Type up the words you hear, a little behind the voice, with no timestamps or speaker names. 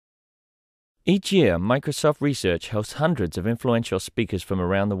Each year, Microsoft Research hosts hundreds of influential speakers from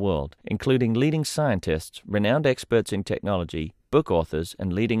around the world, including leading scientists, renowned experts in technology, book authors,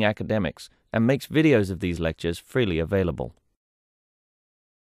 and leading academics, and makes videos of these lectures freely available.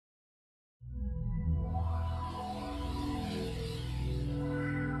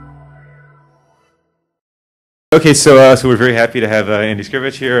 Okay, so we're very happy to have Andy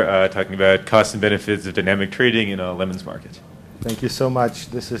Skrivich here talking about costs and benefits of dynamic trading in a lemons market. Thank you so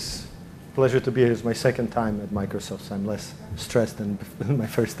much. This is a pleasure to be here. It's my second time at Microsoft, so I'm less stressed than my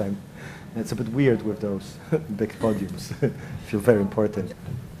first time. And it's a bit weird with those big podiums. Feel very important.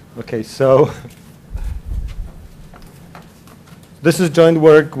 Okay, so this is joint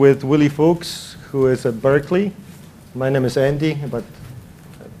work with Willy Fuchs, who is at Berkeley. My name is Andy, but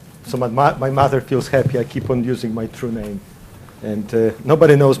so my mother feels happy I keep on using my true name. And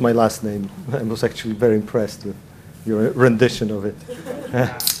nobody knows my last name. I was actually very impressed with your rendition of it.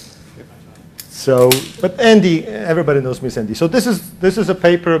 But Andy, everybody knows me as Andy. So this is a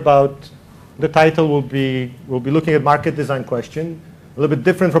paper about, the title will be looking at market design question, a little bit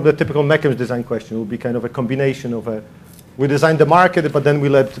different from the typical mechanism design question. It will be kind of a combination of we designed the market, but then we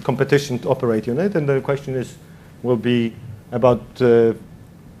let the competition to operate on it. And the question will be about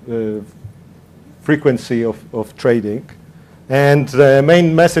frequency of trading. And the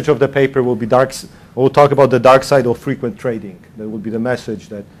main message of the paper will be we'll talk about the dark side of frequent trading. That will be the message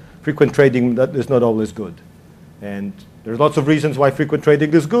that frequent trading that is not always good. And there's lots of reasons why frequent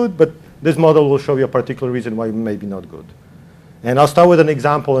trading is good, but this model will show you a particular reason why it may be not good. And I'll start with an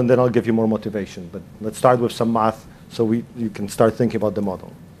example, and then I'll give you more motivation. But let's start with some math so you can start thinking about the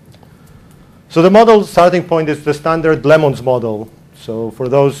model. So the model starting point is the standard Lemons model. So for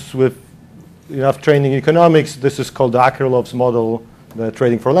those with enough training in economics, this is called the Akerlof's model, the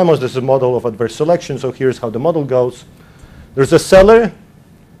trading for lemons. This is a model of adverse selection. So here's how the model goes. There's a seller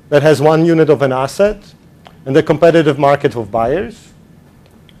that has one unit of an asset and the competitive market of buyers.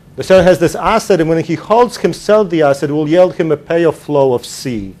 The seller has this asset, and when he holds himself the asset, it will yield him a payoff flow of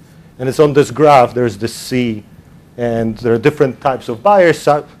C. And it's on this graph. There's this C. And there are different types of buyers,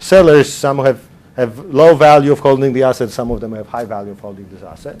 sellers. Some have low value of holding the asset. Some of them have high value of holding this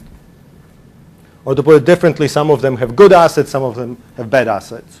asset. Or to put it differently, some of them have good assets. Some of them have bad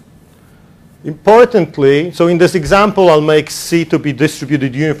assets. Importantly, so in this example, I'll make C to be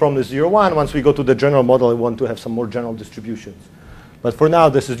distributed uniformly 0, 1. Once we go to the general model, I want to have some more general distributions. But for now,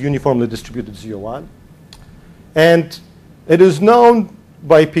 this is uniformly distributed 0, 1. And it is known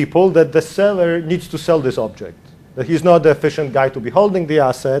by people that the seller needs to sell this object, that he's not the efficient guy to be holding the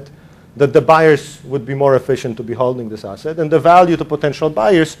asset, that the buyers would be more efficient to be holding this asset. And the value to potential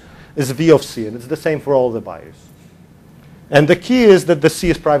buyers is V of C. And it's the same for all the buyers. And the key is that the C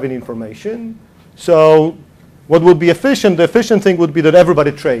is private information. So what would be efficient? The efficient thing would be that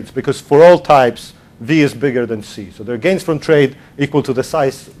everybody trades, because for all types, V is bigger than C. So their gains from trade equal to the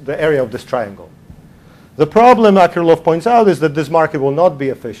size, the area of this triangle. The problem, Akerlof points out, is that this market will not be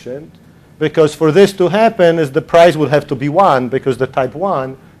efficient, because for this to happen, is the price would have to be 1, because the type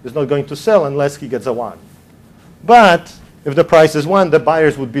 1 is not going to sell unless he gets a 1. But if the price is 1, the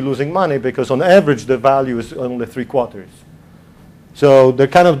buyers would be losing money, because on average, the value is only 3/4. So there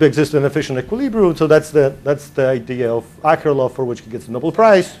cannot exist an efficient equilibrium. So that's the idea of Akerlof, for which he gets the Nobel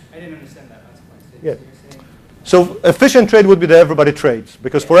Prize. I didn't understand that last point. Yeah. So efficient trade would be that everybody trades,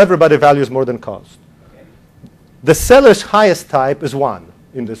 because for everybody, value is more than cost. Okay. The seller's highest type is 1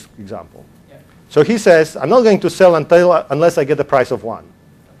 in this example. Yeah. So he says, I'm not going to sell unless I get the price of 1.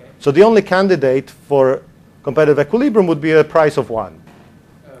 Okay. So the only candidate for competitive equilibrium would be a price of 1.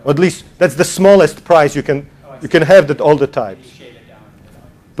 Or at least that's the smallest price you can have that all the types. Shave it down.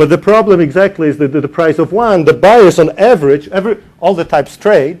 But the problem exactly is that the price of 1, the buyers on average, all the types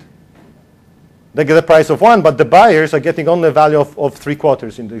trade, they get a price of 1, but the buyers are getting only a value of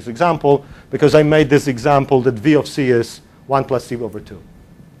 3/4 in this example, because I made this example that V of C is 1 plus C over 2.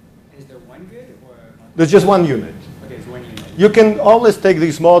 Is there one good or? There's just one unit. Okay, it's one unit. You can always take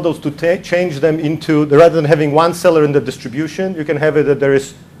these models to change them into, rather than having one seller in the distribution, you can have it that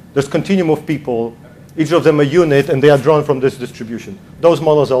there's continuum of people, each of them a unit, and they are drawn from this distribution. Those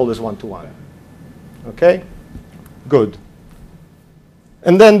models are always 1-to-1. Okay? Good.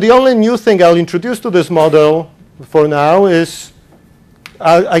 And then the only new thing I'll introduce to this model for now is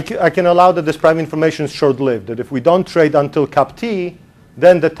I can allow that this private information is short-lived, that if we don't trade until cap T,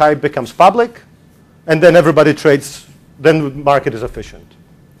 then the type becomes public, and then everybody trades, then the market is efficient.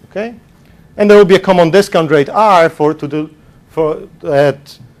 Okay? And there will be a common discount rate R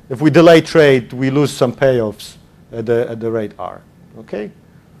if we delay trade, we lose some payoffs at the rate R. Okay?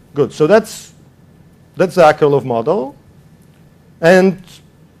 Good. So that's the Akerlof model. And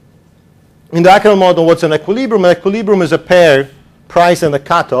In the Ackermann model, what's an equilibrium? An equilibrium is a pair, price and a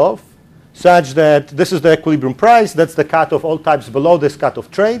cutoff, such that this is the equilibrium price, that's the cutoff, all types below this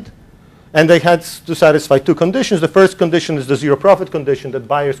cutoff trade. And they had to satisfy two conditions. The first condition is the zero profit condition, that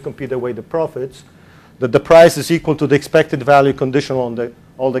buyers compete away the profits, that the price is equal to the expected value conditional on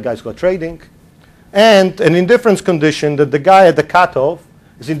all the guys who are trading. And an indifference condition, that the guy at the cutoff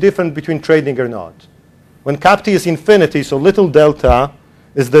is indifferent between trading or not. When cap t is infinity, so little delta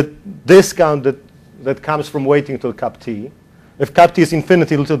is the discount that comes from waiting till cap t. If cap t is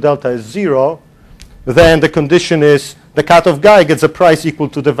infinity, little delta is 0, then the condition is the cutoff guy gets a price equal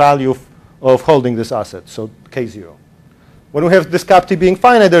to the value of holding this asset, so k0. When we have this cap t being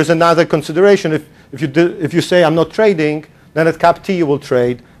finite, there's another consideration. If you say I'm not trading, then at cap t you will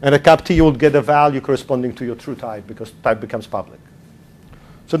trade, and at cap t you will get a value corresponding to your true type because type becomes public.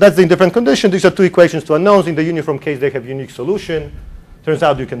 So that's the indifferent condition. These are two equations to unknowns. In the uniform case, they have unique solution. Turns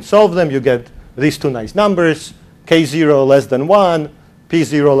out you can solve them. You get these two nice numbers, k0 less than 1,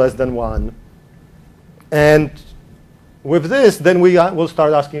 p0 less than 1. And with this, then we will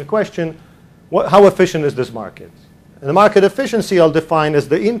start asking a question, how efficient is this market? And the market efficiency I'll define as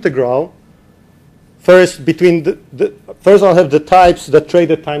the integral. First, first I'll have the types that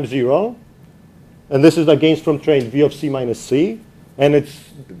trade at time 0. And this is the gains from trade v of c minus c. And it's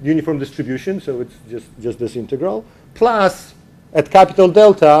uniform distribution, so it's just this integral. Plus, at capital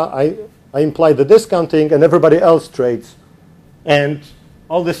delta, I imply the discounting, and everybody else trades. And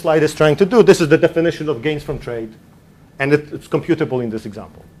all this slide is trying to do, this is the definition of gains from trade. And it's computable in this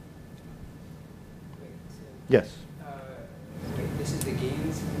example. Yes? This is the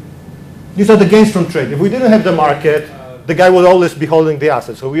gains? These are the gains from trade. If we didn't have the market, the guy would always be holding the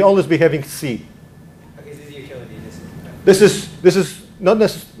asset. So we always be having C. Okay, this is utility. This is not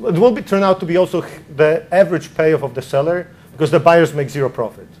necessarily, it will turn out to be also the average payoff of the seller because the buyers make 0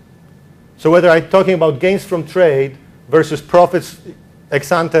 profit. So whether I'm talking about gains from trade versus profits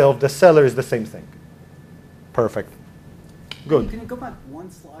ex ante of the seller is the same thing. Perfect. Good. Can you go back one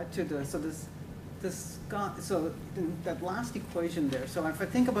slide to the, so that last equation there. So if I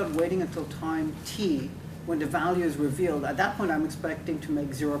think about waiting until time t, when the value is revealed, at that point I'm expecting to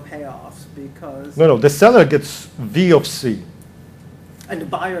make 0 payoffs because... No, the seller gets V of C. And the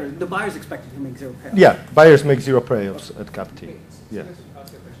buyer's expecting to make 0 payoffs. Yeah, buyers make 0 payoffs at cap T. Okay, so Yeah. let's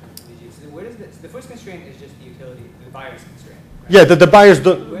ask a question. So where does the first constraint is just the utility, the buyer's constraint. Right? Yeah, the buyers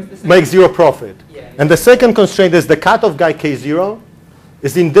Where's don't the second? make 0 profit. Yeah. And the second constraint is the cutoff guy K0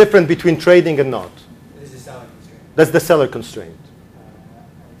 is indifferent between trading and not. This is seller constraint. That's the seller constraint.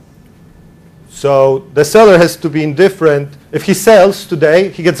 So the seller has to be indifferent. If he sells today,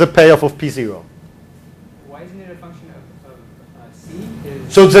 he gets a payoff of P0. Why isn't it a function of C?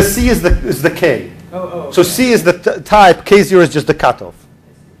 So the C is the K. Oh. So C is the type, K0 is just the cutoff.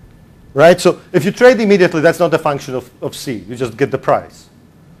 Right? So if you trade immediately, that's not a function of C. You just get the price.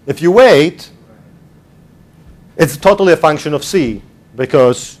 If you wait, it's totally a function of C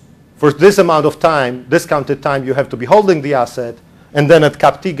because for this amount of time, discounted time, you have to be holding the asset. And then at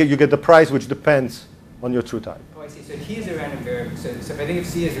cap T, you get the price, which depends on your true type. Oh, I see. So T is a random variable. So if I think of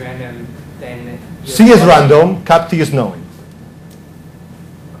C as random, then... C is random, cap T is knowing.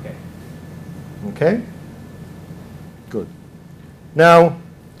 Okay. Okay? Good. Now,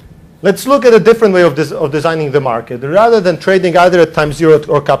 let's look at a different way of designing the market. Rather than trading either at time 0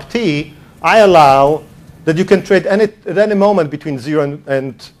 or cap T, I allow that you can trade at any moment between 0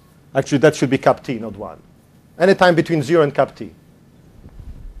 and actually that should be cap T, not 1. Any time between 0 and cap T.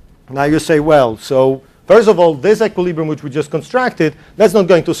 Now you say, well, so first of all, this equilibrium which we just constructed, that's not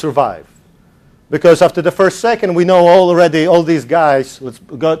going to survive. Because after the first second, we know already all these guys, let's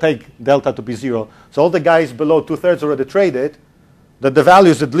go take delta to be 0. So all the guys below 2/3 already traded, that the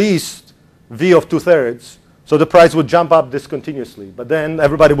value is at least V of 2/3. So the price would jump up discontinuously. But then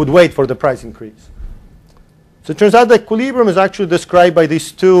everybody would wait for the price increase. So it turns out the equilibrium is actually described by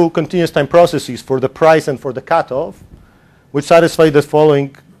these two continuous time processes for the price and for the cutoff, which satisfy the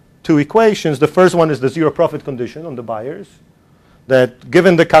following two equations. The first one is the 0 profit condition on the buyers, that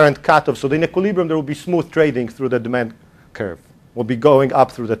given the current cutoff, so in equilibrium there will be smooth trading through the demand curve. We'll be going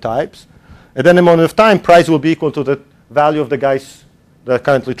up through the types. At any moment of time, price will be equal to the value of the guys that are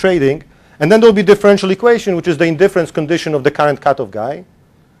currently trading. And then there will be differential equation, which is the indifference condition of the current cutoff guy.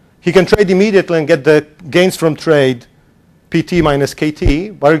 He can trade immediately and get the gains from trade PT minus KT,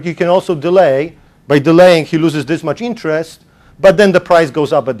 but he can also delay. By delaying, he loses this much interest, but then the price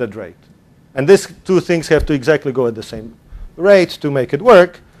goes up at that rate. And these two things have to exactly go at the same rate to make it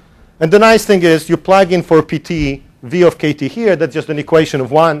work. And the nice thing is you plug in for PT V of KT here. That's just an equation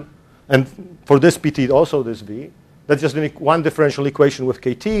of 1. And for this PT, also this V. That's just one differential equation with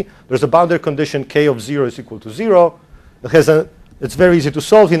kt. There's a boundary condition k of 0 is equal to 0. It's very easy to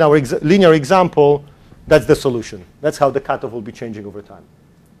solve. In our linear example, that's the solution. That's how the cutoff will be changing over time.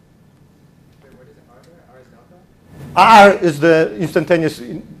 Wait, what is it? R there? R is delta? R is the instantaneous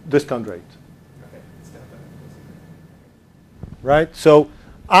discount rate. Okay, it's delta. Right? So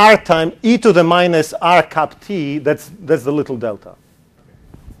R times e to the minus R cap t, that's the little delta.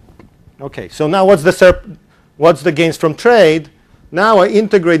 Okay, so now what's the gains from trade? Now I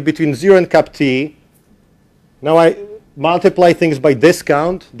integrate between 0 and cap t. Now I multiply things by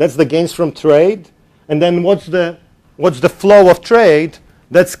discount. That's the gains from trade. And then what's the flow of trade?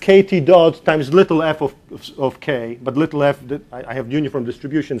 That's kt dot times little f of k. But little f, I have uniform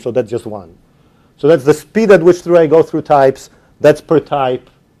distribution, so that's just 1. So that's the speed at which I go through types. That's per type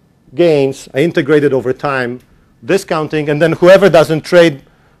gains. I integrate it over time, discounting. And then whoever doesn't trade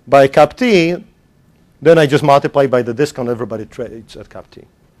by cap t, then I just multiply by the discount everybody trades at cap t.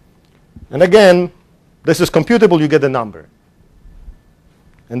 And again, this is computable, you get a number.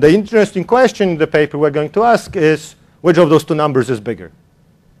 And the interesting question in the paper we're going to ask is, which of those two numbers is bigger?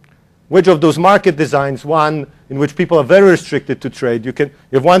 Which of those market designs, one in which people are very restricted to trade, you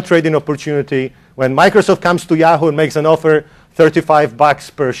have one trading opportunity. When Microsoft comes to Yahoo and makes an offer,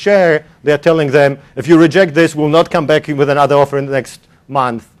 $35 per share, they're telling them, if you reject this, we'll not come back with another offer in the next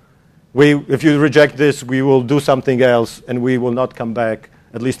month. If you reject this, we will do something else, and we will not come back,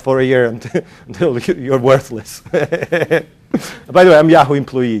 at least for a year, until you're worthless. By the way, I'm a Yahoo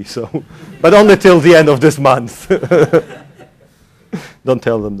employee, so, but only till the end of this month. Don't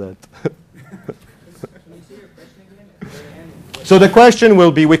tell them that. Can you say your question again at the very end? So the question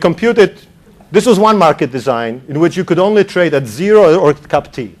will be, we computed, this was one market design in which you could only trade at 0 or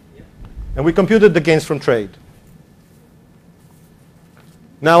cap t. And we computed the gains from trade.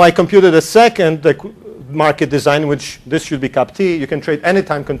 Now I computed a second market design in which this should be cap t. You can trade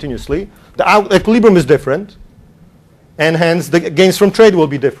anytime continuously. The equilibrium is different. And hence, the gains from trade will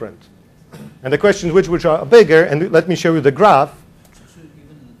be different. And the question is which are bigger. And let me show you the graph. So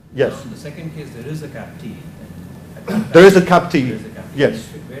even Yes. in the second case, there is a cap T. There is a cap t. There is a cap T. Yes.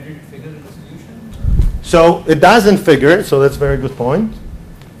 Where did it figure in the solution? So it doesn't figure, so that's a very good point.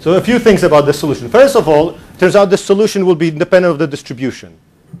 So a few things about the solution. First of all, it turns out the solution will be independent of the distribution.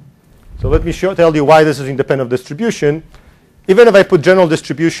 So let me tell you why this is independent of distribution. Even if I put general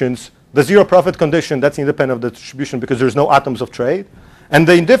distributions, the zero profit condition, that's independent of the distribution because there's no atoms of trade. And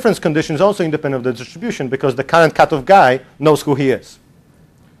the indifference condition is also independent of the distribution because the current cutoff guy knows who he is.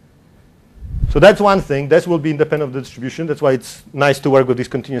 So that's one thing. This will be independent of the distribution. That's why it's nice to work with these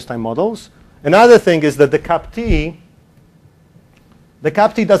continuous time models. Another thing is that the cap t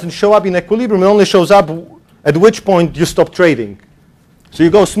doesn't show up in equilibrium. It only shows up at which point you stop trading. So you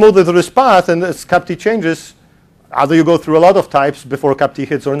go smoothly through this path, and as cap t changes, either you go through a lot of types before cap t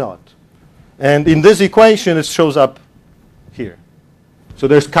hits or not. And in this equation, it shows up here. So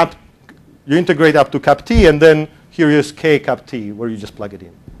there's you integrate up to cap t, and then here is k cap t, where you just plug it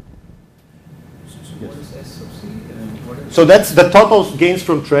in. So what is S sub C? And what is So that's the total gains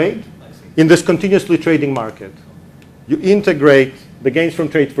from trade I see. in this continuously trading market. You integrate the gains from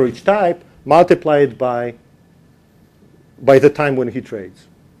trade for each type, multiply it by the time when he trades.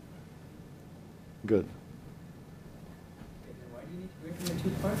 Good. Okay, then why do you need to break into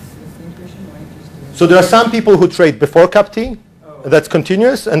two parts? That's the integration. Why don't you just do So there are some people who trade before cap t, Oh. that's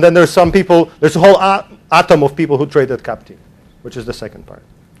continuous, and then there's some people, there's a whole atom of people who trade at cap t, which is the second part.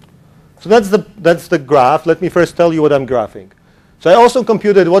 So that's the graph. Let me first tell you what I'm graphing. So I also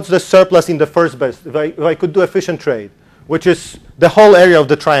computed what's the surplus in the first best, if I could do efficient trade, which is the whole area of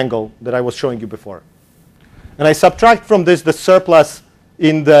the triangle that I was showing you before. And I subtract from this the surplus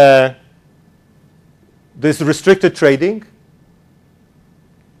in this restricted trading.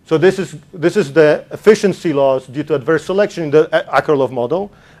 So this is the efficiency loss due to adverse selection in the Akerlof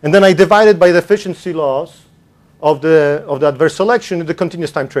model. And then I divide it by the efficiency loss of the adverse selection in the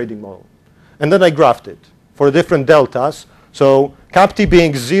continuous time trading model. And then I graphed it for different deltas. So cap t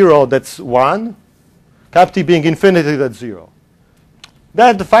being 0, that's 1. Cap t being infinity, that's 0.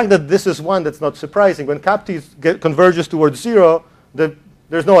 The fact that this is 1, that's not surprising. When cap t converges towards 0,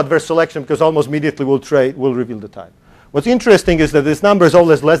 there's no adverse selection because almost immediately we'll reveal the type. What's interesting is that this number is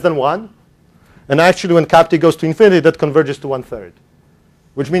always less than 1. And actually, when cap t goes to infinity, that converges to 1/3,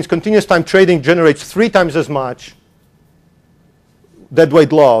 which means continuous time trading generates 3 times as much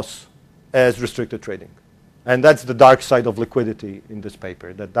deadweight loss as restricted trading. And that's the dark side of liquidity in this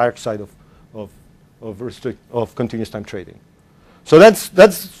paper, the dark side of continuous time trading. So that's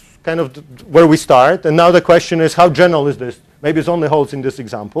kind of where we start. And now the question is, how general is this? Maybe it only holds in this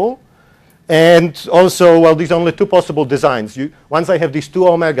example. And also, well, these are only two possible designs. Once I have these two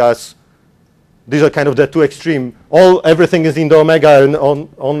omegas, these are kind of the two extreme. Everything is in the omega, and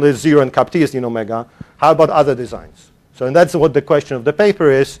only 0 and cap t is in omega. How about other designs? So, and that's what the question of the paper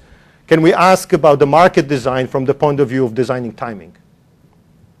is. Can we ask about the market design from the point of view of designing timing?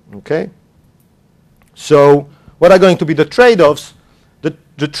 Okay. So, what are going to be the trade-offs?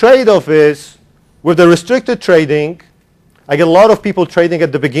 The trade-off is, with the restricted trading, I get a lot of people trading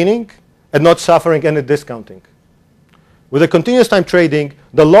at the beginning and not suffering any discounting. With the continuous time trading,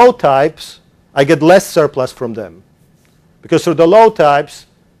 the low types, I get less surplus from them. Because for the low types,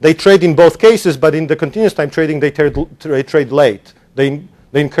 they trade in both cases, but in the continuous time trading, they trade late. They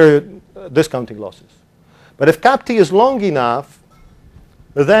incur discounting losses. But if cap t is long enough,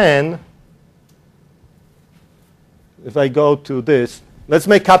 then if I go to this, let's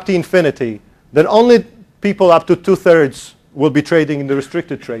make cap t infinity, then only people up to 2/3 will be trading in the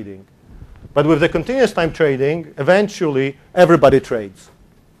restricted trading. But with the continuous time trading, eventually everybody trades.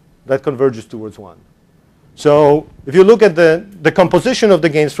 That converges towards 1. So if you look at the composition of the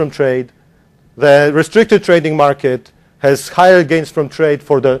gains from trade, the restricted trading market has higher gains from trade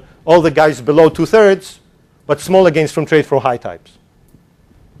for all the guys below 2/3, but smaller gains from trade for high types.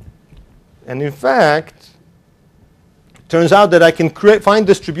 And in fact, it turns out that I can find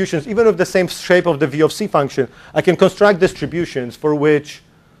distributions, even of the same shape of the V of C function, I can construct distributions for which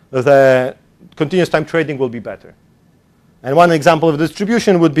the continuous time trading will be better. And one example of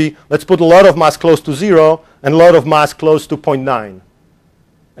distribution would be, let's put a lot of mass close to 0 and a lot of mass close to 0.9.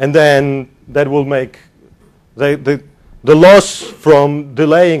 And then that will make the loss from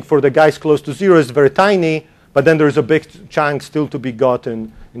delaying for the guys close to 0 is very tiny, but then there's a big chunk still to be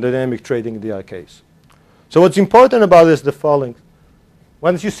gotten in the dynamic trading in the other case. So what's important about this is the following.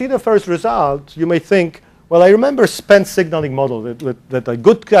 Once you see the first result, you may think, well, I remember spent signaling model that the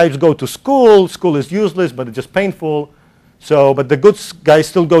good guys go to school is useless, but it's just painful. So, but the good guys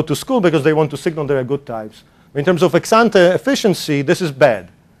still go to school because they want to signal they're good types. In terms of ex-ante efficiency, this is bad,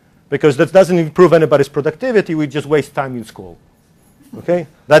 because that doesn't improve anybody's productivity. We just waste time in school. Okay,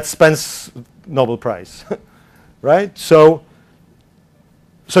 that's Spence Nobel Prize, right? So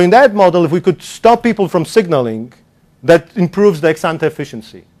in that model, if we could stop people from signaling, that improves the ex-ante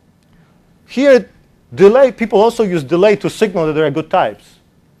efficiency. Here, delay, people also use delay to signal that there are good types.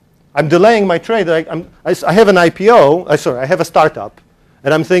 I'm delaying my trade. I have an IPO, I have a startup,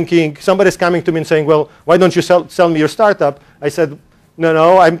 and I'm thinking, somebody's coming to me and saying, well, why don't you sell me your startup? I said,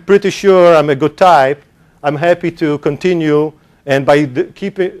 no, I'm pretty sure I'm a good type. I'm happy to continue, and by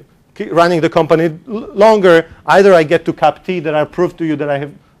keep running the company longer, either I get to cap t that I prove to you that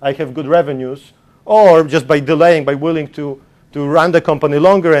I have good revenues, or just by delaying, by willing to run the company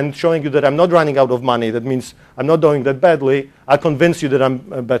longer and showing you that I'm not running out of money, that means I'm not doing that badly, I'll convince you that I'm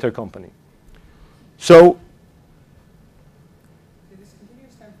a better company. So this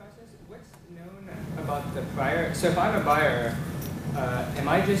continuous time process, what's known about the prior? So if I'm a buyer, am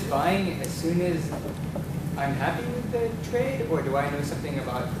I just buying as soon as I'm happy with the trade, or do I know something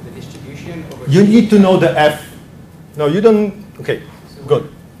about the distribution? You need to know the F. No, you don't. Okay, so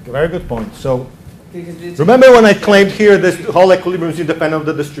good. Very good point. So remember when I claimed here this whole equilibrium is independent of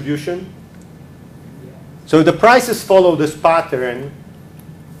the distribution? Yeah. So if the prices follow this pattern,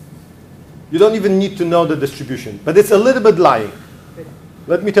 you don't even need to know the distribution. But it's a little bit lying.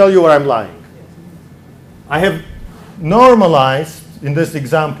 Let me tell you where I'm lying. I have normalized in this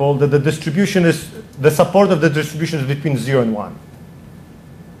example that the distribution is, the support of the distribution is between 0 and 1.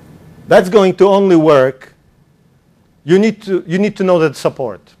 That's going to only work. You need to know that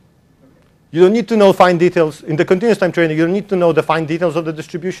support. You don't need to know fine details. In the continuous time trading, you don't need to know the fine details of the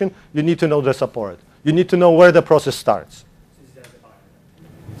distribution. You need to know the support. You need to know where the process starts.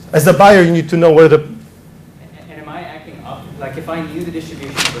 As a buyer, you need to know where the... And am I acting up? Like if I knew the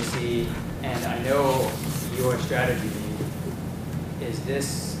distribution for C and I know your strategy, is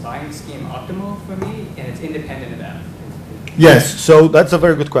this buying scheme optimal for me? And it's independent of that? Yes, so that's a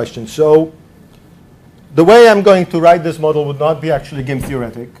very good question. So the way I'm going to write this model would not be actually game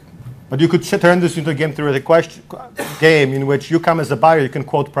theoretic. But you could turn this into a game theoretic game in which you come as a buyer, you can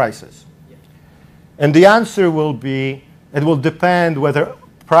quote prices. Yeah. And the answer will be, it will depend whether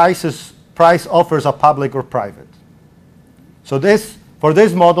price offers are public or private. So for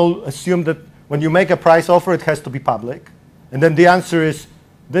this model, assume that when you make a price offer, it has to be public. And then the answer is,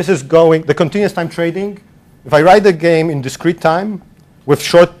 the continuous time trading, if I write the game in discrete time with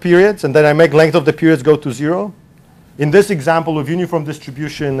short periods, and then I make length of the periods go to 0, in this example with uniform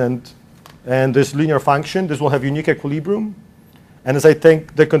distribution and this linear function, this will have unique equilibrium. And as I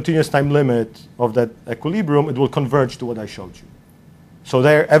take the continuous time limit of that equilibrium, it will converge to what I showed you. So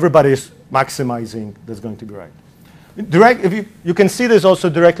there, everybody is maximizing that's going to be right. If you can see this also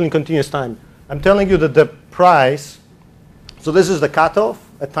directly in continuous time. I'm telling you that the price, so this is the cutoff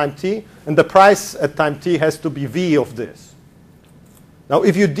at time t, and the price at time t has to be v of this. Now,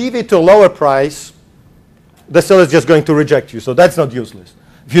 if you deviate to a lower price, the seller is just going to reject you, so that's not useless.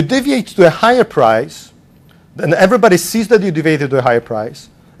 If you deviate to a higher price, then everybody sees that you deviated to a higher price,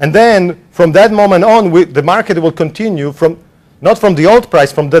 and then from that moment on, the market will continue from, not from the old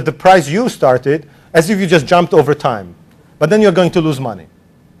price, from the price you started, as if you just jumped over time. But then you're going to lose money.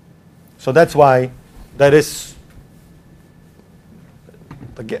 So that's why that is,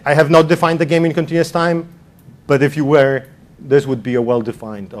 I have not defined the game in continuous time, but if you were, this would be a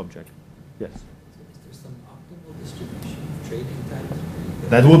well-defined object. Yes? So is there some optimal distribution of trading times?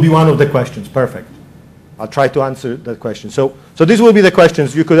 That will be one of the questions. Perfect. I'll try to answer that question. So these will be the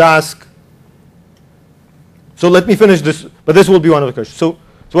questions you could ask. So let me finish this, but this will be one of the questions. So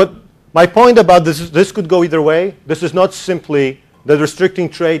what my point about this is this could go either way. This is not simply that restricting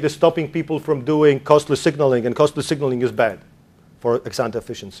trade is stopping people from doing costless signaling, and costless signaling is bad for ex-ante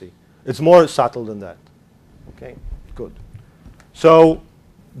efficiency. It's more subtle than that. Okay, good. So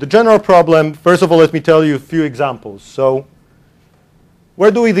the general problem, first of all, let me tell you a few examples. So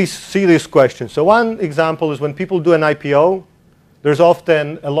where do we see these questions? So one example is when people do an IPO, there's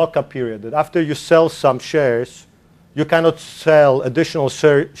often a lockup period that after you sell some shares, you cannot sell additional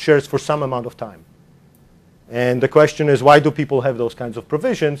shares for some amount of time. And the question is, why do people have those kinds of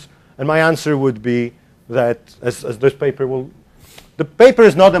provisions? And my answer would be that, as this paper will, the paper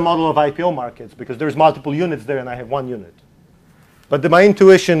is not a model of IPO markets because there's multiple units there and I have one unit. But my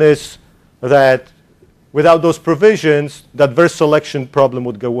intuition is that without those provisions, the adverse selection problem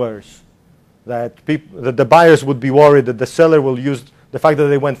would go worse. That the buyers would be worried that the seller will use the fact that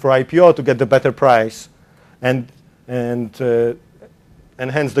they went for IPO to get the better price, and hence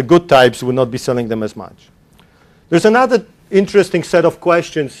the good types will not be selling them as much. There's another interesting set of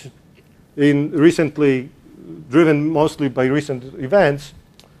questions recently driven mostly by recent events,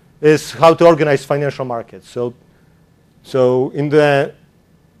 is how to organize financial markets. So in the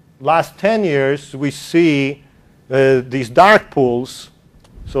last 10 years, we see these dark pools.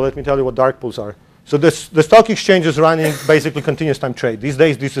 So let me tell you what dark pools are. So the stock exchange is running basically continuous time trade. These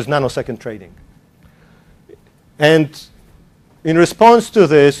days, this is nanosecond trading. And in response to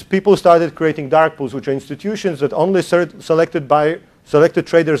this, people started creating dark pools, which are institutions that only selected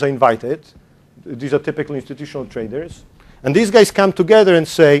traders are invited. These are typically institutional traders. And these guys come together and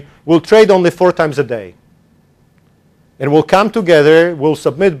say, we'll trade only 4 times a day. And we'll come together, we'll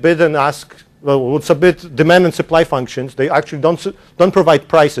submit bid and ask, well, we'll submit demand and supply functions. They actually don't provide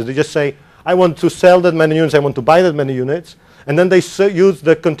prices. They just say, I want to sell that many units, I want to buy that many units. And then they use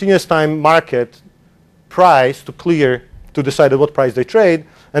the continuous time market price to decide at what price they trade.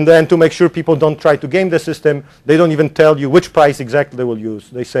 And then to make sure people don't try to game the system, they don't even tell you which price exactly they will use.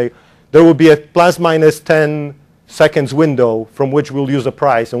 They say, there will be a plus minus 10 seconds window from which we'll use a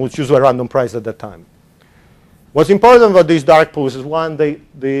price, and we'll choose a random price at that time. What's important about these dark pools is, one, they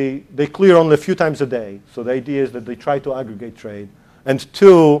clear only a few times a day. So the idea is that they try to aggregate trade. And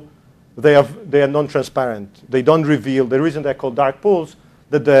two, they are non-transparent. They don't reveal. The reason they're called dark pools,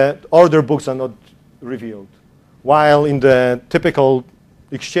 that the order books are not revealed. While in the typical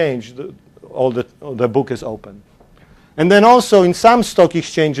exchange, all the book is open. And then also in some stock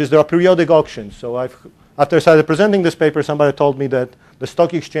exchanges, there are periodic auctions. So after I started presenting this paper, somebody told me that the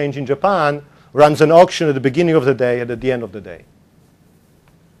stock exchange in Japan runs an auction at the beginning of the day and at the end of the day.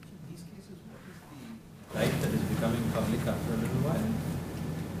 In these cases, what is the life that is becoming public after a little while?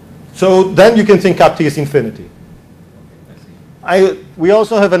 So then you can think up to is infinity. Okay, I see. We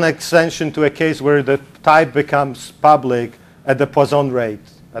also have an extension to a case where the type becomes public at the Poisson rate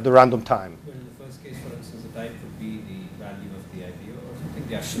at the random time. But in the first case, for instance, the type would be the value of the IPO or something?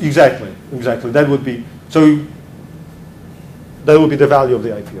 The actual Exactly. That would be, so that would be the value of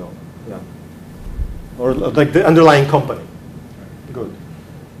the IPO. Yeah. Or like the underlying company. Good.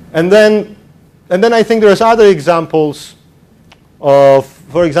 And then I think there's other examples of,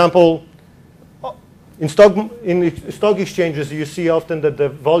 for example, in stock exchanges, you see often that the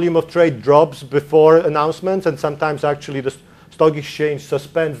volume of trade drops before announcements, and sometimes actually the stock exchange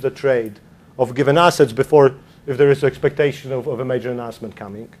suspends the trade of given assets before, if there is expectation of a major announcement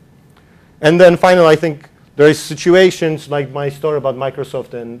coming. And then finally, I think there is situations like my story about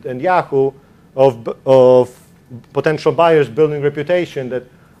Microsoft and Yahoo of potential buyers building reputation that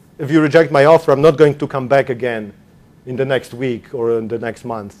if you reject my offer, I'm not going to come back again in the next week or in the next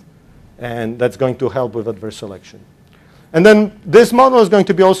month. And that's going to help with adverse selection. And then this model is going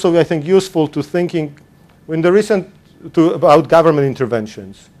to be also, I think, useful to thinking in the about government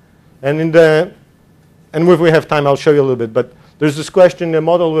interventions. And if we have time, I'll show you a little bit. But there's this question in the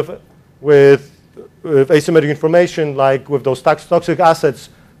model with asymmetric information, like with those toxic assets.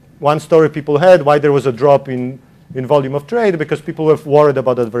 One story people had why there was a drop in volume of trade, because people were worried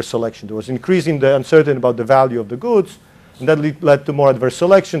about adverse selection. There was increasing the uncertainty about the value of the goods, and that led to more adverse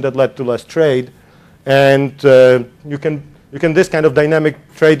selection, that led to less trade. And you can this kind of dynamic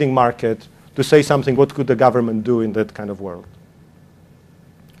trading market to say something, what could the government do in that kind of world?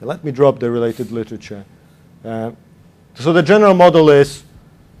 Let me drop the related literature. So the general model is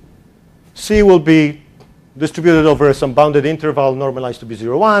C will be distributed over some bounded interval normalized to be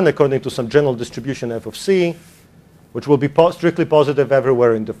 0, 1 according to some general distribution f of C, which will be strictly positive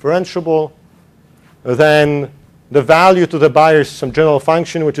everywhere indifferentiable. Then the value to the buyer is some general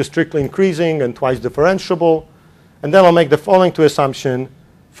function which is strictly increasing and twice differentiable. And then I'll make the following two assumptions.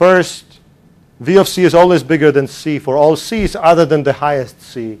 First, V of C is always bigger than C for all C's other than the highest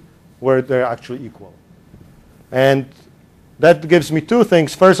C, where they're actually equal. And that gives me two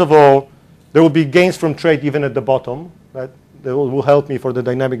things. First of all, there will be gains from trade even at the bottom. That will help me for the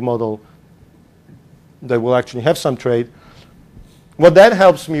dynamic model that will actually have some trade. What that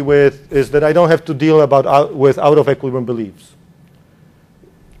helps me with is that I don't have to deal with out of equilibrium beliefs.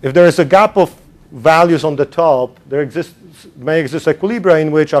 If there is a gap of values on the top, may exist equilibria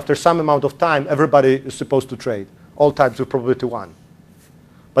in which after some amount of time everybody is supposed to trade, all types with probability 1.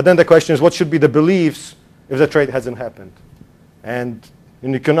 But then the question is, what should be the beliefs if the trade hasn't happened? And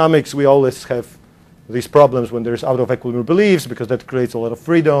in economics we always have these problems when there's out of equilibrium beliefs, because that creates a lot of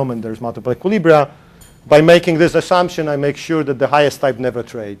freedom and there's multiple equilibria. By making this assumption, I make sure that the highest type never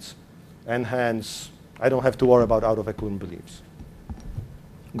trades, and hence I don't have to worry about out of equilibrium beliefs.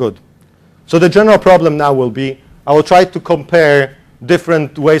 Good. So the general problem now will be, I will try to compare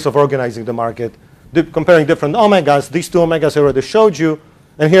different ways of organizing the market, comparing different omegas. These two omegas I already showed you,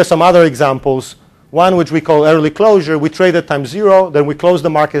 and here are some other examples. One which we call early closure. We trade at time 0, then we close the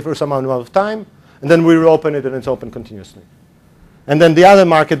market for some amount of time, and then we reopen it and it's open continuously. And then the other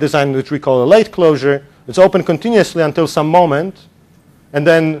market design which we call a late closure. It's open continuously until some moment, and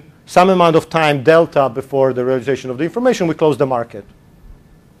then some amount of time delta before the realization of the information, we close the market.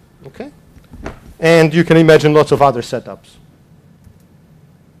 Okay? And you can imagine lots of other setups.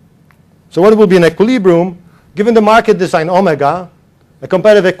 So what will be an equilibrium? Given the market design omega, a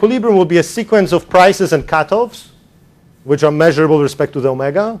competitive equilibrium will be a sequence of prices and cutoffs, which are measurable with respect to the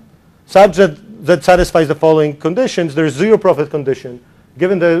omega, such that satisfies the following conditions. There is zero profit condition.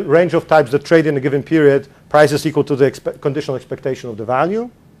 Given the range of types that trade in a given period, price is equal to the conditional expectation of the value.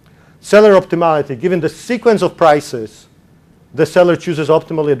 Seller optimality. Given the sequence of prices, the seller chooses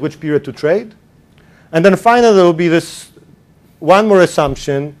optimally at which period to trade. And then finally, there will be this one more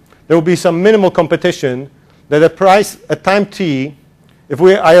assumption. There will be some minimal competition that a price at time t, if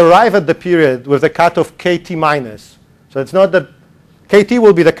I arrive at the period with a cutoff kt minus, so it's not that kt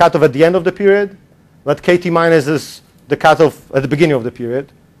will be the cutoff at the end of the period, but kt minus is the cutoff at the beginning of the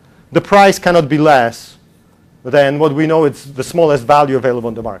period. The price cannot be less than what we know it's the smallest value available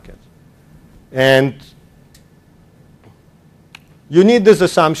on the market. And you need this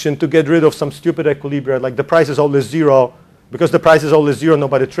assumption to get rid of some stupid equilibria, like the price is always 0. Because the price is always 0,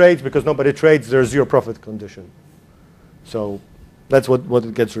 nobody trades. Because nobody trades, there's zero profit condition. So that's what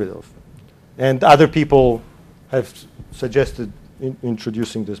it gets rid of. And other people have suggested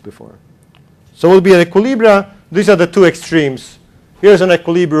introducing this before. So it will be an equilibria. These are the two extremes. Here's an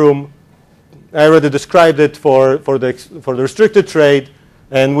equilibrium. I already described it for the restricted trade.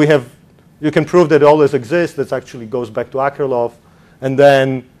 And you can prove that it always exists. That actually goes back to Akerlof. And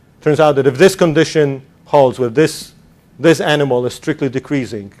then turns out that if this condition holds with this animal is strictly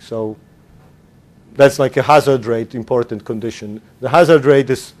decreasing. So that's like a hazard rate important condition. The hazard rate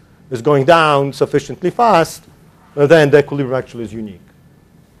is going down sufficiently fast, then the equilibrium actually is unique.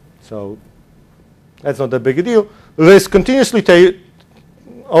 So that's not that big a deal. This continuously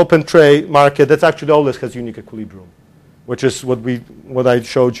open trade market, that actually always has unique equilibrium, which is what I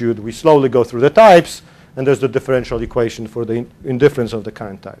showed you. We slowly go through the types, and there's the differential equation for the indifference of the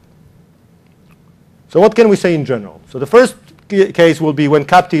current type. So what can we say in general? So the first case will be when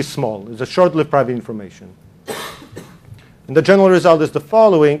cap t is small. It's a short-lived private information. And the general result is the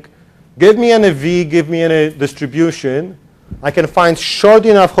following. Give me any V, give me any distribution. I can find short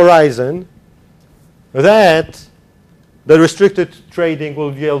enough horizon that the restricted trading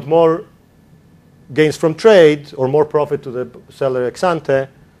will yield more gains from trade or more profit to the seller ex ante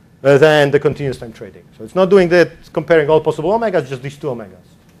than the continuous time trading. So it's not doing that, it's comparing all possible omegas, just these two omegas.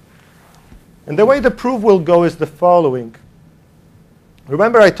 And the way the proof will go is the following.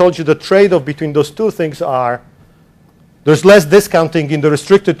 Remember I told you the trade-off between those two things are There's less discounting in the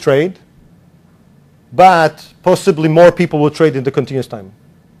restricted trade, but possibly more people will trade in the continuous time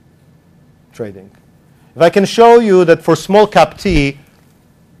trading. If I can show you that for small cap T,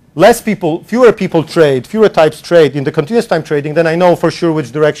 fewer people trade, fewer types trade in the continuous time trading, then I know for sure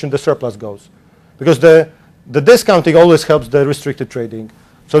which direction the surplus goes. Because the discounting always helps the restricted trading.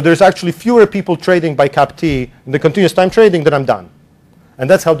 So there's actually fewer people trading by cap T in the continuous time trading, then I'm done. And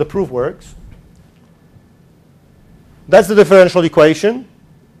that's how the proof works. That's the differential equation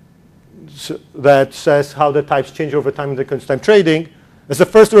that says how the types change over time in the continuous time trading. As a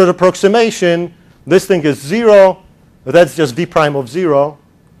first order approximation, this thing is 0. That's just v prime of 0.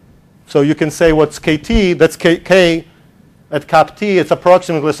 So you can say what's kt, that's k at cap t, it's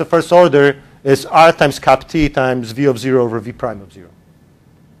approximately as a first order, is r times cap t times v of 0 over v prime of 0.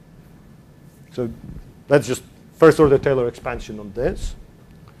 So that's just first order Taylor expansion on this.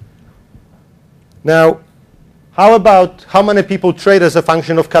 Now, how about how many people trade as a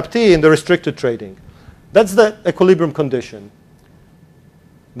function of cap t in the restricted trading? That's the equilibrium condition.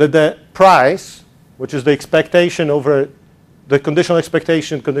 That the price, which is the expectation over the conditional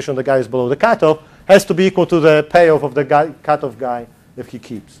expectation, condition the guy is below the cutoff, has to be equal to the payoff of the cutoff guy if he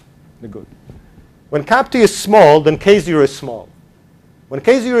keeps the good. When cap t is small, then k0 is small. When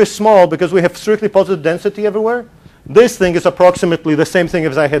k0 is small, because we have strictly positive density everywhere, this thing is approximately the same thing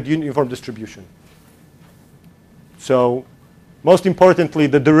as I had uniform distribution. So most importantly,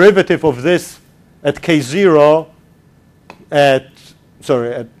 the derivative of this at k0 at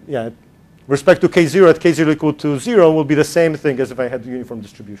respect to k0 at k0 equal to 0 will be the same thing as if I had uniform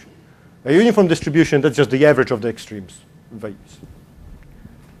distribution. A uniform distribution, that's just the average of the extremes values.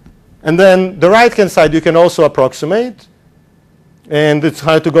 And then the right-hand side you can also approximate. And it's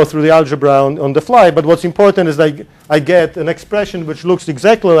hard to go through the algebra on the fly. But what's important is I get an expression which looks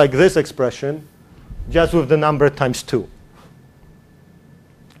exactly like this expression, just with the number times 2.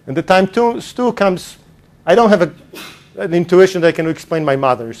 And the times 2 comes, I don't have an intuition that I can explain my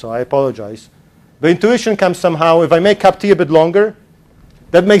mother, so I apologize. The intuition comes somehow, if I make cap t a bit longer,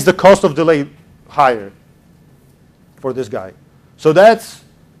 that makes the cost of delay higher for this guy. So that's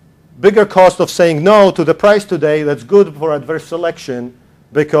bigger cost of saying no to the price today. That's good for adverse selection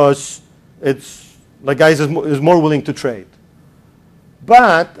because it's the guy is more willing to trade.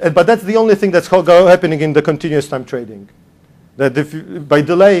 But that's the only thing that's happening in the continuous time trading. That by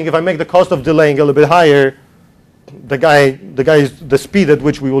delaying, if I make the cost of delaying a little bit higher, the speed at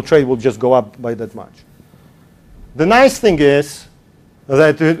which we will trade will just go up by that much. The nice thing is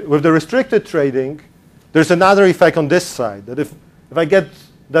that with the restricted trading, there's another effect on this side. That if I get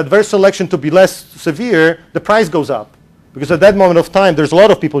the adverse selection to be less severe, the price goes up. Because at that moment of time, there's a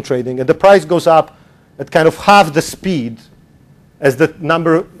lot of people trading, and the price goes up at kind of half the speed as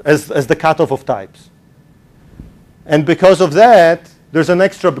the cutoff of types. And because of that, there's an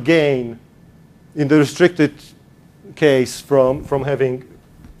extra gain in the restricted case from having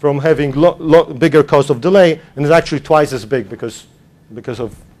bigger cost of delay, and it's actually twice as big because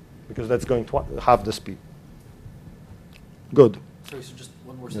that's going half the speed. Good. Sorry, so just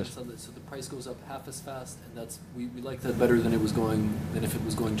one more sentence on this. So the price goes up half as fast, and we like that better than if it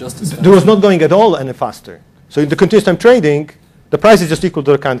was going just as fast. There was not going at all any faster. So in the continuous time trading, the price is just equal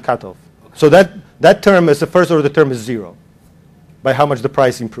to the current cutoff. Okay. So that term as the first order term is 0 by how much the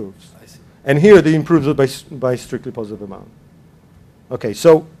price improves. I see. And here it improves by strictly positive amount. Okay,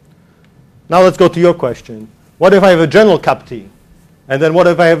 so now let's go to your question. What if I have a general cap T? And then what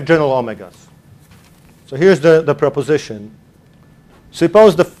if I have general omegas? So here's the proposition.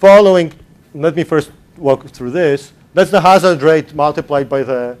 Suppose the following, let me first walk through this. That's the hazard rate multiplied by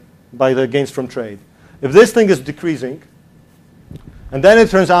the gains from trade. If this thing is decreasing, and then it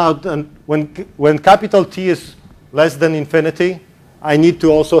turns out and when capital T is less than infinity, I need to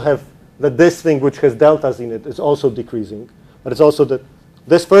also have that this thing which has deltas in it is also decreasing. But it's also that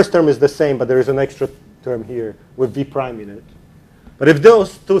this first term is the same, but there is an extra term here with v prime in it. But if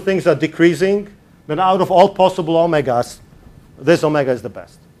those two things are decreasing, then out of all possible omegas, this omega is the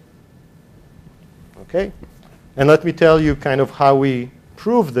best. Okay? And let me tell you kind of how we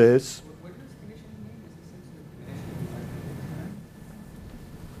prove this. What does condition mean? Is this condition?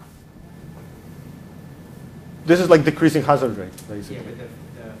 This is like decreasing hazard rate, basically. Yeah, but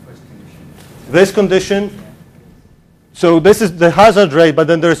the first condition. This condition, Yeah. so this is the hazard rate, but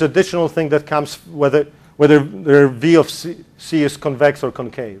then there's additional thing that comes whether the V of C is convex or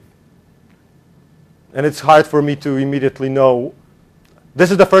concave. And it's hard for me to immediately know.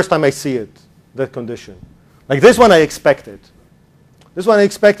 This is the first time I see it, that condition. Like this one I expected. This one I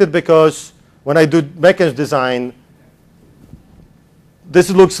expected because when I do backend design, this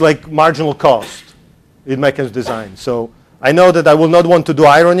looks like marginal cost in backend design. So I know that I will not want to do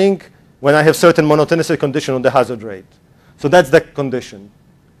ironing when I have certain monotonicity condition on the hazard rate. So that's the condition.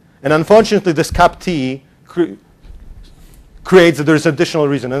 And unfortunately, this cap T creates that there's additional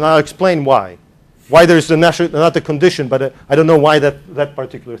reason. And I'll explain why. Why there's another condition, but I don't know why that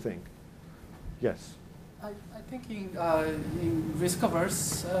particular thing. Yes? I think in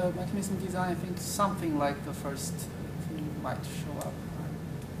risk-averse mechanism design, I think something like the first thing might show up.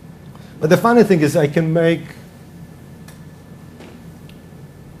 But the funny thing is I can make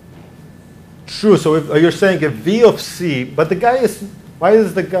true. So if you're saying a V of C, but the guy is, why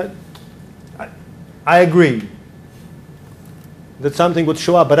is the guy, I agree that something would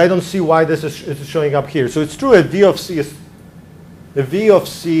show up, but I don't see why this is showing up here. So it's true a V of C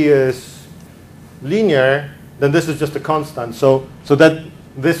is linear, then this is just a constant. So that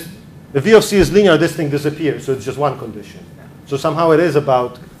this, the V of C is linear, this thing disappears. So it's just one condition. So somehow it is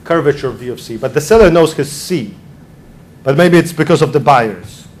about curvature of V of C. But the seller knows his C. But maybe it's because of the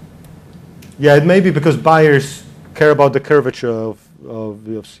buyers. Yeah, it may be because buyers care about the curvature of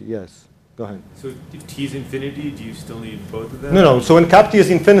V of C. Yes, go ahead. So if T is infinity, do you still need both of them? No. So when cap T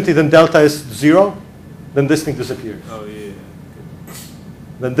is infinity, then delta is 0. Then this thing disappears. Oh, yeah. Good.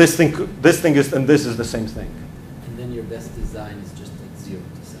 Then this thing is, and this is the same thing. And then your best design is just at 0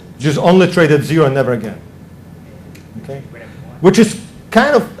 to 7. Just only trade at 0 and never again. Okay? Which is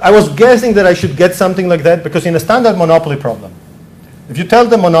kind of, I was guessing that I should get something like that because in a standard monopoly problem, if you tell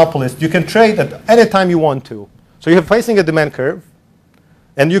the monopolist you can trade at any time you want to, so you're facing a demand curve,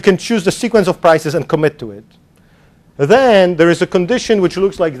 and you can choose the sequence of prices and commit to it. Then there is a condition which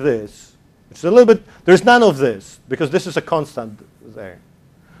looks like this. It's a little bit, there's none of this because this is a constant there.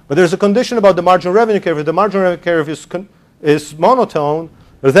 But there's a condition about the marginal revenue curve. If the marginal revenue curve is monotone,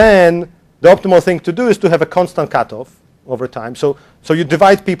 then the optimal thing to do is to have a constant cutoff over time. So you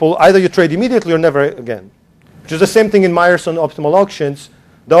divide people, either you trade immediately or never again. Which is the same thing in Meyerson optimal auctions.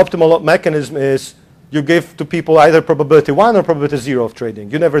 The optimal mechanism is you give to people either probability 1 or probability 0 of trading.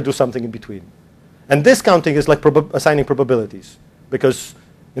 You never do something in between. And discounting is like assigning probabilities. Because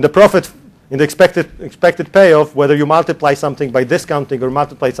in the profit, in the expected payoff, whether you multiply something by discounting or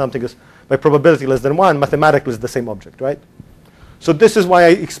multiply something by probability less than 1, mathematically is the same object, right? So this is why I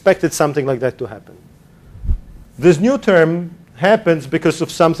expected something like that to happen. This new term happens because of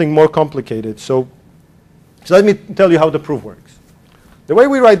something more complicated. So let me tell you how the proof works. The way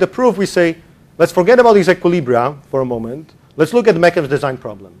we write the proof, we say, let's forget about these equilibria for a moment. Let's look at the mechanism design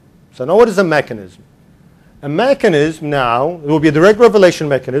problem. So now what is a mechanism? A mechanism now, it will be a direct revelation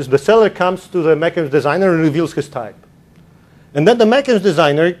mechanism. The seller comes to the mechanism designer and reveals his type. And then the mechanism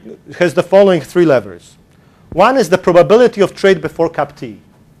designer has the following 3 levers. One is the probability of trade before cap T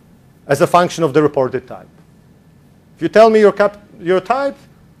as a function of the reported type. If you tell me your type,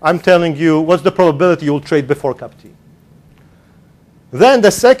 I'm telling you what's the probability you'll trade before cap T. Then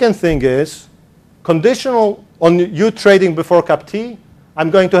the second thing is, conditional on you trading before cap T, I'm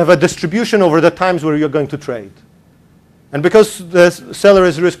going to have a distribution over the times where you're going to trade. And because the seller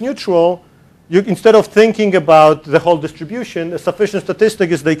is risk neutral, instead of thinking about the whole distribution, a sufficient statistic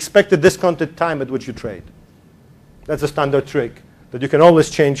is the expected discounted time at which you trade. That's a standard trick, that you can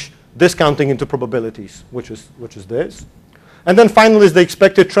always change discounting into probabilities, which is this. And then finally is the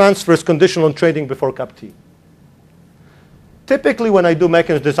expected transfers conditional on trading before cap T. Typically when I do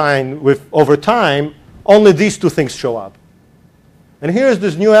mechanism design over time, only these 2 things show up. And here's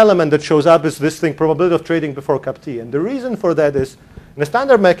this new element that shows up is this thing, probability of trading before cap T. And the reason for that is, in a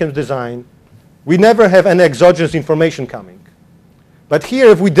standard mechanism design, we never have any exogenous information coming. But here,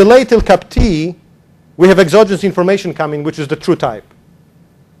 if we delay till cap T, we have exogenous information coming, which is the true type.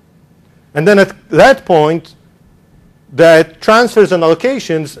 And then at that point, the transfers and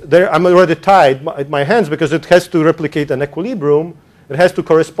allocations, I'm already tied at my hands because it has to replicate an equilibrium. It has to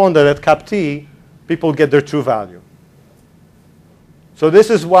correspond that at cap T, people get their true value. So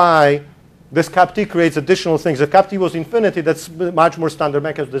this is why this cap T creates additional things. If cap T was infinity, that's much more standard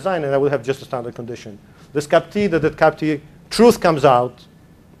mechanism design, and I would have just a standard condition. This cap T, that cap T truth comes out,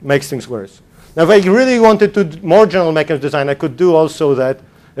 makes things worse. Now, if I really wanted to do more general mechanism design, I could do also that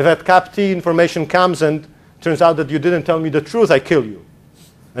if at cap T information comes and turns out that you didn't tell me the truth, I kill you.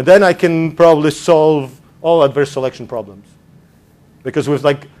 And then I can probably solve all adverse selection problems. Because with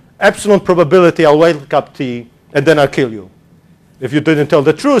like epsilon probability, I'll wait cap T, and then I'll kill you. If you didn't tell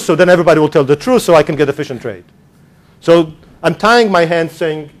the truth, so then everybody will tell the truth, so I can get efficient trade. So I'm tying my hands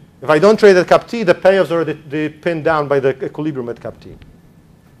saying, if I don't trade at cap T, the payoffs are already pinned down by the equilibrium at cap T.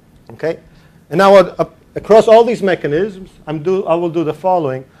 Okay? And now across all these mechanisms, I will do the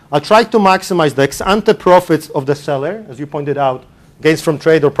following. I'll try to maximize the ex-ante profits of the seller. As you pointed out, gains from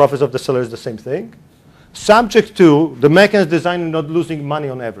trade or profits of the seller is the same thing. subject to the mechanism designed not losing money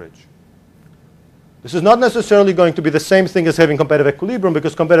on average. This is not necessarily going to be the same thing as having competitive equilibrium,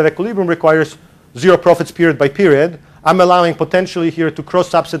 because competitive equilibrium requires zero profits period by period. I'm allowing potentially here to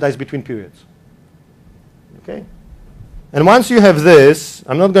cross-subsidize between periods. Okay? And once you have this,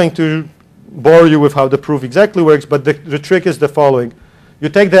 I'm not going to bore you with how the proof exactly works, but the trick is the following. You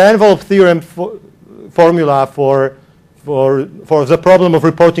take the envelope theorem formula for the problem of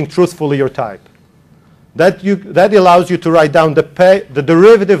reporting truthfully your type. That allows you to write down the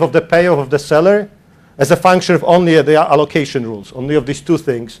derivative of the payoff of the seller as a function of only the allocation rules, only of these two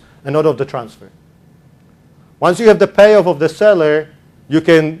things, and not of the transfer. Once you have the payoff of the seller, you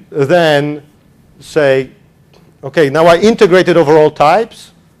can then say, okay, now I integrated over all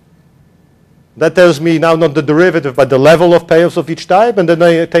types. That tells me now not the derivative, but the level of payoffs of each type, and then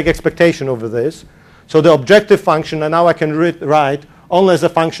I take expectation over this. So the objective function, and now I can write only as a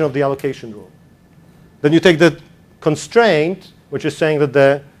function of the allocation rule. Then you take the constraint, which is saying that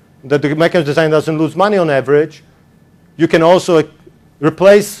the mechanism design doesn't lose money on average. You can also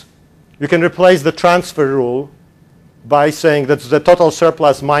replace the transfer rule by saying that's the total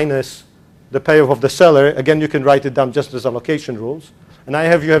surplus minus the payoff of the seller. Again, you can write it down just as allocation rules. And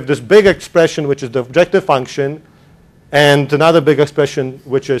you have this big expression, which is the objective function, and another big expression,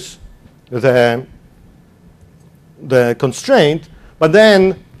 which is the constraint. But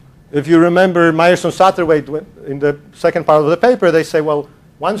then, if you remember Myerson-Satterthwaite in the second part of the paper, they say, well,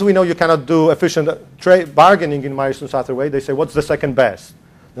 once we know you cannot do efficient bargaining in Myerson-Satterthwaite, they say, what's the second best?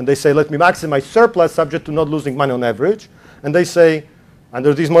 And they say, let me maximize surplus subject to not losing money on average. And they say,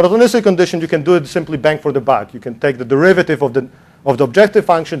 under these monotonicity conditions, you can do it simply bang for the buck. You can take the derivative of the objective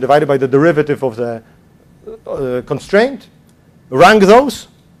function divided by the derivative of the constraint, rank those,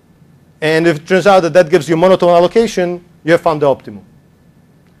 and if it turns out that gives you monotone allocation, you have found the optimum.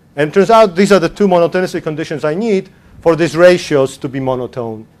 And it turns out these are the two monotonicity conditions I need for these ratios to be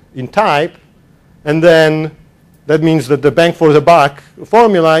monotone in type. And then that means that the bang for the buck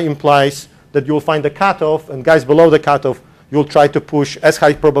formula implies that you'll find the cutoff, and guys below the cutoff, you'll try to push as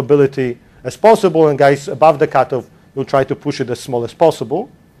high probability as possible, and guys above the cutoff, you'll try to push it as small as possible.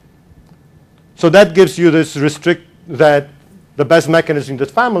 So that gives you this the best mechanism in that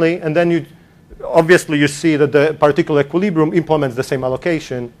family, and then obviously you see that the particular equilibrium implements the same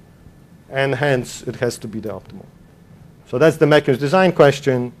allocation, and hence it has to be the optimal. So that's the mechanism design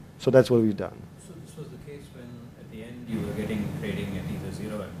question. So that's what we've done. So this was the case when at the end you were getting trading at either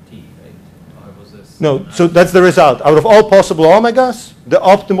 0 and t, right? Or was this? No, so that's the result. Out of all possible omegas, the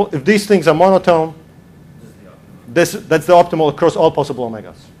optimal, if these things are monotone, that's the optimal across all possible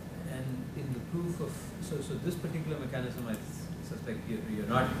omegas. And in the proof of, so this particular mechanism, I suspect you're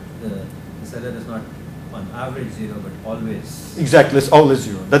not, the seller is not on average 0, but always. Exactly, it's always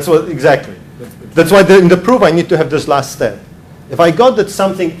 0. That's what, exactly. That's why in the proof I need to have this last step. If I got that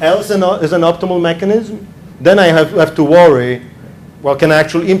something else is an optimal mechanism, then I have to worry, well, can I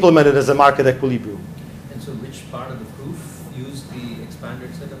actually implement it as a market equilibrium? And so which part of the proof used the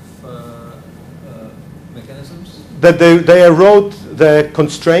expanded set of mechanisms? That they wrote the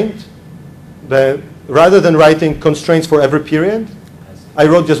constraint, rather than writing constraints for every period, I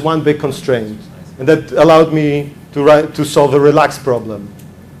wrote just one big constraint. And that allowed me to solve a relaxed problem.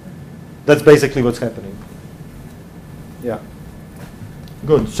 That's basically what's happening. Yeah.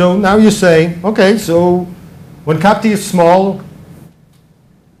 Good. So now you say, okay, so when cap t is small,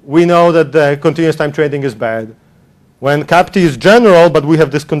 we know that the continuous time trading is bad. When cap t is general, but we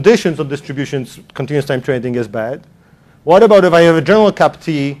have these conditions of distributions, continuous time trading is bad. What about if I have a general cap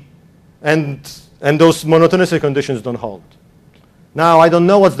t and those monotonicity conditions don't hold? Now, I don't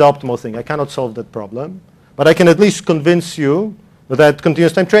know what's the optimal thing. I cannot solve that problem. But I can at least convince you that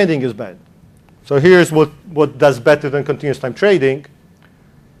continuous time trading is bad. So here's what does better than continuous time trading.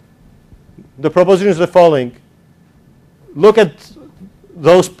 The proposition is the following. Look at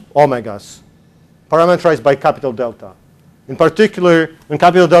those omegas parameterized by capital delta. In particular, when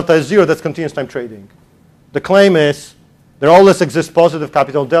capital delta is 0, that's continuous time trading. The claim is there always exists positive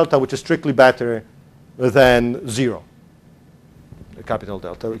capital delta, which is strictly better than 0. The capital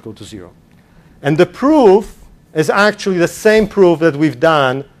delta equal to 0. And the proof is actually the same proof that we've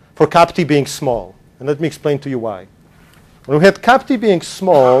done for cap t being small. And let me explain to you why. When we had cap t being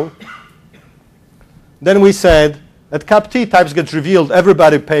small, then we said at cap t types gets revealed,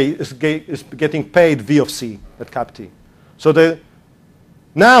 everybody is getting paid V of C at cap t. So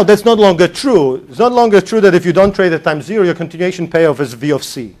now that's no longer true. It's no longer true that if you don't trade at time 0, your continuation payoff is V of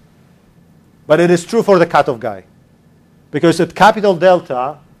C. But it is true for the cutoff guy. Because at capital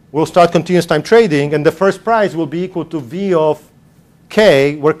delta, we'll start continuous time trading, and the first price will be equal to V of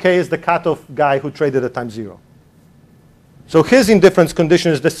K, where K is the cutoff guy who traded at time 0. So his indifference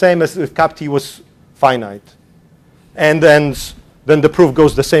condition is the same as if cap T was finite. And then the proof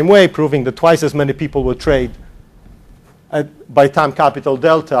goes the same way, proving that twice as many people will trade by time capital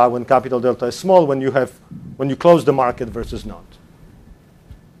delta, when capital delta is small, when you close the market versus not.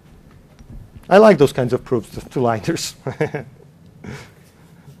 I like those kinds of proofs, the two-liners.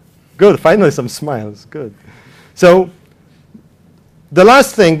 Good, finally some smiles, good. So the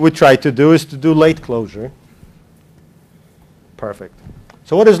last thing we try to do is to do late closure. Perfect.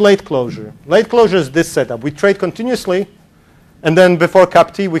 So what is late closure? Late closure is this setup. We trade continuously, and then before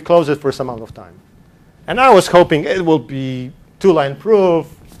cap T, we close it for some amount of time. And I was hoping it will be two-line proof.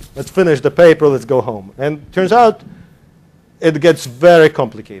 Let's finish the paper, let's go home. And turns out it gets very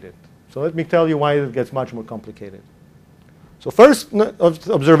complicated. So let me tell you why it gets much more complicated. So first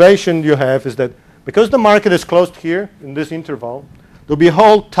observation you have is that because the market is closed here in this interval, there'll be a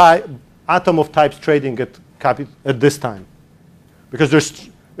whole atom of types trading at this time. Because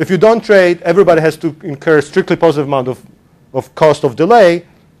if you don't trade, everybody has to incur a strictly positive amount of cost of delay.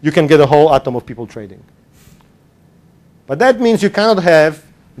 You can get a whole atom of people trading. But that means you cannot have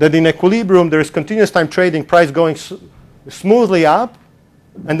that in equilibrium there is continuous time trading, price going smoothly up,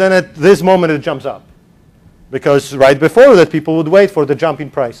 and then at this moment it jumps up. Because right before that people would wait for the jump in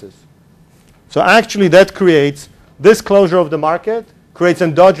prices. So actually that creates, this closure of the market creates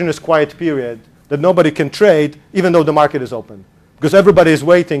endogenous quiet period that nobody can trade even though the market is open. Because everybody is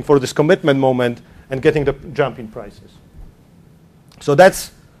waiting for this commitment moment and getting the jump in prices. So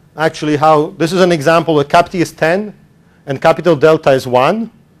that's actually how, this is an example where cap T is 10 and capital delta is 1.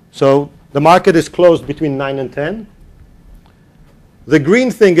 So the market is closed between 9 and 10. The green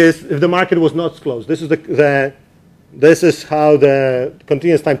thing is if the market was not closed. This is how the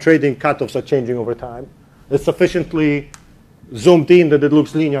continuous time trading cutoffs are changing over time. It's sufficiently zoomed in that it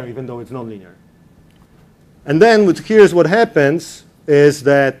looks linear even though it's non-linear. And then here's what happens is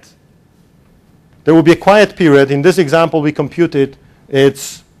that there will be a quiet period. In this example we computed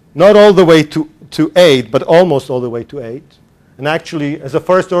it's not all the way to 8, but almost all the way to 8. And actually, as a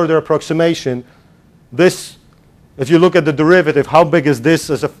first order approximation, this, if you look at the derivative, how big is this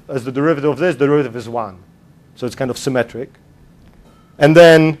as the derivative of this? The derivative is 1. So it's kind of symmetric. And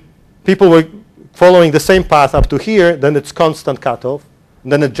then people were following the same path up to here, then it's constant cutoff,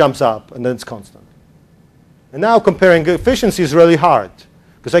 and then it jumps up, and then it's constant. And now comparing efficiency is really hard,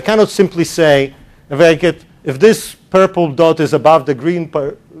 because I cannot simply say, if this purple dot is above the green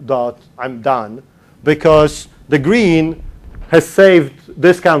dot, I'm done, because the green has saved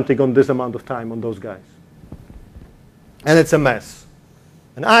discounting on this amount of time on those guys. And it's a mess.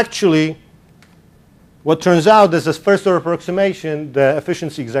 And actually, what turns out is this first order approximation, the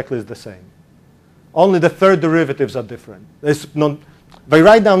efficiency exactly is the same. Only the third derivatives are different. If I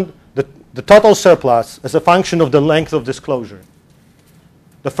write down the total surplus as a function of the length of this closure,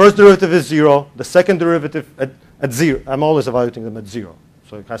 the first derivative is 0, the second derivative at 0. I'm always evaluating them at 0.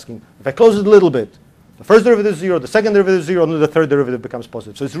 So I'm asking, if I close it a little bit, the first derivative is 0, the second derivative is 0, and the third derivative becomes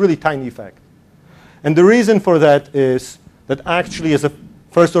positive. So it's a really tiny effect. And the reason for that is that actually as a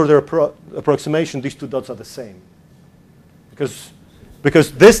first order approximation, these two dots are the same. Because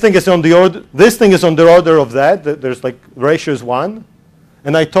this thing is on the order of that. There's like ratio is 1.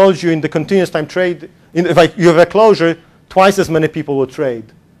 And I told you in the continuous time trade, if you have a closure, twice as many people will trade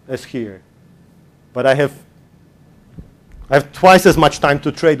as here. But I have twice as much time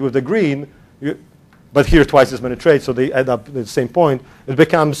to trade with the green, but here twice as many trades, so they add up at the same point. It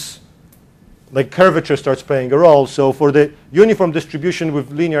becomes like curvature starts playing a role. So for the uniform distribution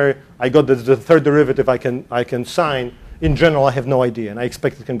with linear, I got the third derivative I can sign. In general, I have no idea, and I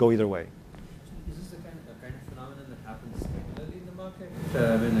expect it can go either way. Is this a kind of phenomenon that happens regularly in the market?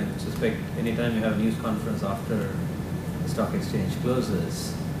 I mean, I suspect anytime you have a news conference after the stock exchange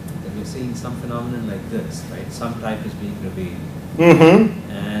closes, that we're seeing some phenomenon like this, right? Some type is being revealed. Mm-hmm.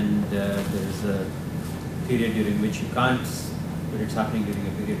 And there is a period during which you can't, but it's happening during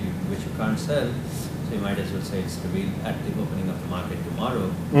a period in which you can't sell. So you might as well say it's revealed at the opening of the market tomorrow,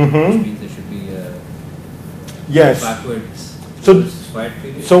 which means there should be a backwards.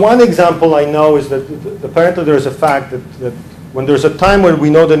 So one example I know is that apparently there is a fact that when there's a time when we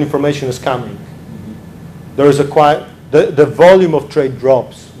know that information is coming, there is the volume of trade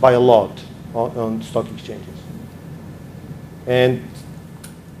drops by a lot on stock exchanges. And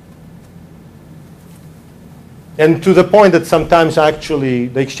to the point that sometimes actually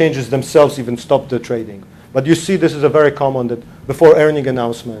the exchanges themselves even stop the trading. But you see this is a very common that before earning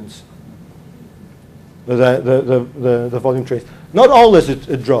announcements, the volume trades. Not always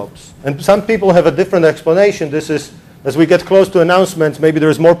it drops. And some people have a different explanation. This is as we get close to announcements, maybe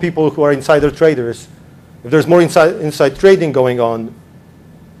there's more people who are insider traders. If there's more inside trading going on,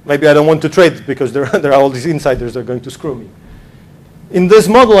 maybe I don't want to trade because there are all these insiders that are going to screw me. In this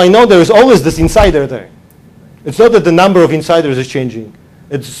model, I know there is always this insider there. It's not that the number of insiders is changing.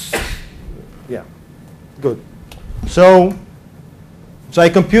 It's, yeah, good. So I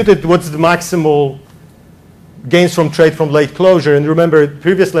computed what's the maximal gains from trade from late closure. And remember,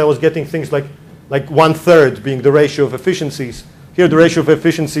 previously I was getting things like 1/3 being the ratio of efficiencies. Here the ratio of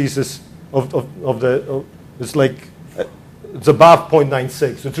efficiencies is it's like it's above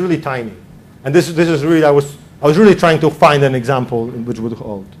 0.96. So it's really tiny. And this is really I was really trying to find an example which would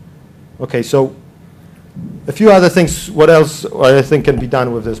hold. Okay, so a few other things. What else I think can be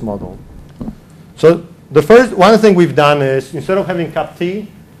done with this model? So the first one thing we've done is instead of having cap T,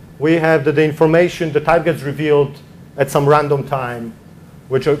 we have that the information, the type gets revealed at some random time,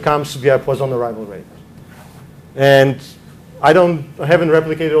 which comes via Poisson arrival rate. And I haven't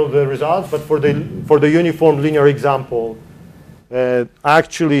replicated all the results, but for the uniform linear example,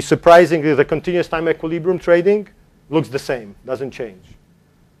 actually, surprisingly, the continuous time equilibrium trading looks the same, doesn't change.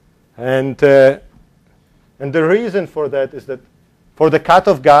 And the reason for that is that for the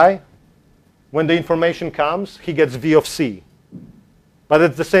cutoff guy, when the information comes, he gets V of C. But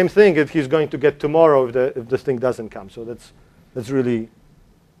it's the same thing that he's going to get tomorrow if this thing doesn't come. So that's really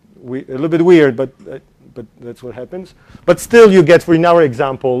a little bit weird, but that's what happens. But still, you get, for in our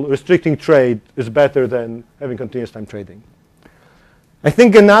example, restricting trade is better than having continuous time trading. I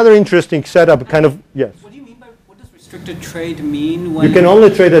think another interesting setup kind of, yes? What do you mean by, what does restricted trade mean? When you can only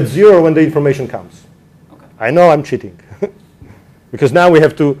trade at 0 when the information comes. Okay. I know I'm cheating. Because now we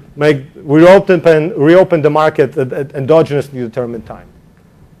have to reopen the market at endogenously determined time.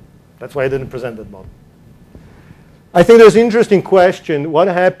 That's why I didn't present that model. I think there's an interesting question. What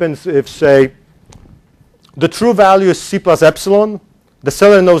happens if, say, the true value is C plus epsilon? The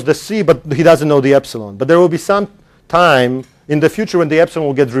seller knows the C, but he doesn't know the epsilon. But there will be some time in the future when the epsilon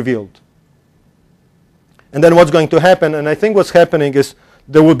will get revealed. And then what's going to happen, and I think what's happening is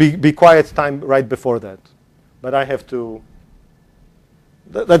there will be quiet time right before that. But I have to,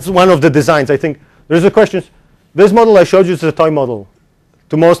 that's one of the designs. I think there's a question. This model I showed you is a toy model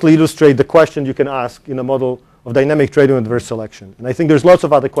to mostly illustrate the question you can ask in a model of dynamic trading with adverse selection. And I think there's lots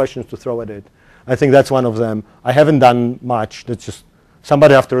of other questions to throw at it. I think that's one of them. I haven't done much. That's just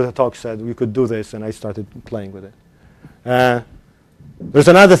somebody after the talk said we could do this, and I started playing with it. There's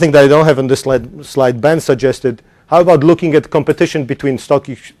another thing that I don't have on this slide. Ben suggested, how about looking at competition between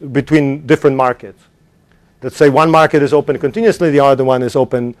different markets? Let's say one market is open continuously, the other one is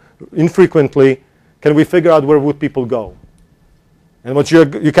open infrequently. Can we figure out where would people go? And what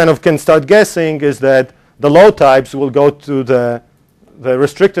you kind of can start guessing is that the low types will go to the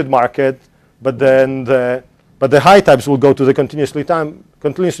restricted market, but then the high types will go to the continuously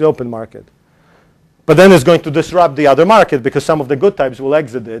open market. But then it's going to disrupt the other market because some of the good types will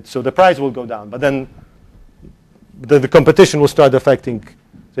exit it, so the price will go down. But then the competition will start affecting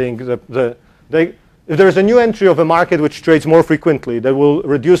things. If there is a new entry of a market which trades more frequently, that will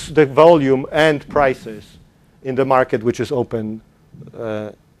reduce the volume and prices in the market which is open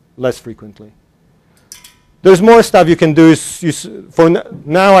less frequently. There's more stuff you can do. For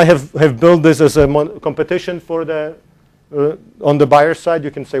now, I have built this as a competition for on the buyer side.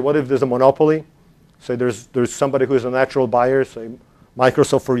 You can say, what if there's a monopoly? Say there's somebody who is a natural buyer, say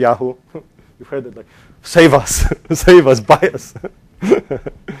Microsoft or Yahoo. You've heard it, like, save us, save us, buy us.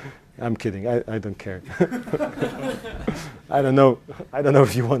 I'm kidding. I don't care. I don't know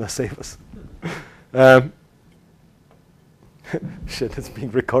if you want to save us. Shit, it's being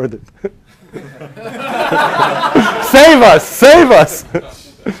recorded. Save us! Save us!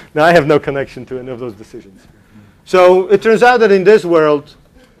 Now I have no connection to any of those decisions. So it turns out that in this world,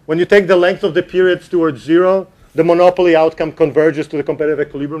 when you take the length of the periods towards 0, the monopoly outcome converges to the competitive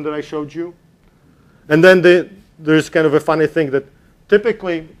equilibrium that I showed you. And then there's kind of a funny thing that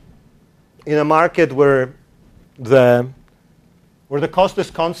typically in a market where the cost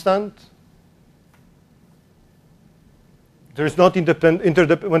is constant, there's not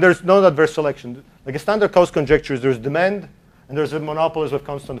when there's no adverse selection. Like a standard cost conjecture is there's demand and there's a monopolist with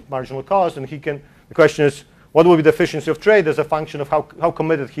constant marginal cost, and the question is, what will be the efficiency of trade as a function of how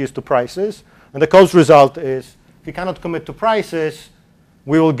committed he is to prices? And the close result is, if he cannot commit to prices,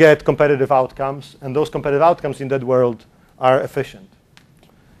 we will get competitive outcomes, and those competitive outcomes in that world are efficient.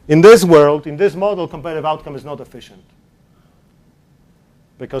 In this world, in this model, competitive outcome is not efficient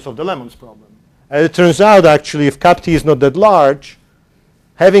because of the Lemons problem. And it turns out, actually, if cap T is not that large,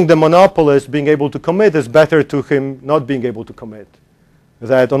 having the monopolist being able to commit is better to him not being able to commit.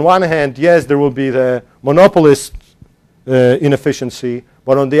 That on one hand, yes, there will be the monopolist inefficiency.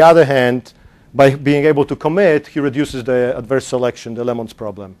 But on the other hand, by being able to commit, he reduces the adverse selection, the Lemon's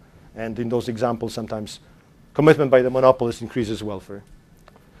problem. And in those examples, sometimes commitment by the monopolist increases welfare.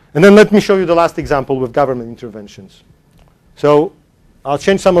 And then let me show you the last example with government interventions. So I'll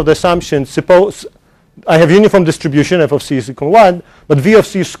change some of the assumptions. Suppose I have uniform distribution, f of c is equal to 1, but v of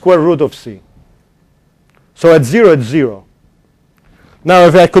c is square root of c. So at 0, it's 0. Now,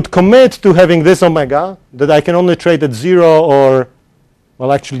 if I could commit to having this omega, that I can only trade at 0 or,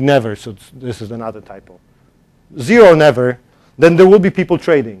 well, actually never, so this is another typo. 0 or never, then there will be people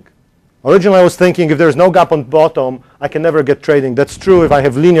trading. Originally, I was thinking if there's no gap on bottom, I can never get trading. That's true if I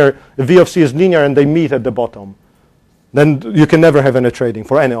have linear, if v of c is linear and they meet at the bottom. Then you can never have any trading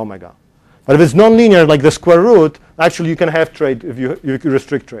for any omega. But if it's non-linear, like the square root, actually you can have trade if you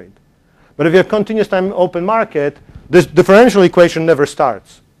restrict trade. But if you have continuous time open market, this differential equation never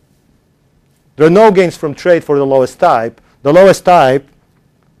starts. There are no gains from trade for the lowest type. The lowest type,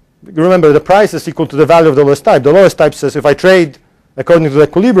 remember, the price is equal to the value of the lowest type. The lowest type says if I trade according to the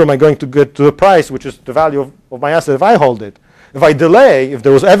equilibrium, I'm going to get to the price, which is the value of my asset if I hold it. If I delay, if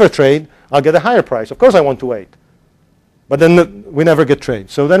there was ever trade, I'll get a higher price. Of course I want to wait. But then we never get trade.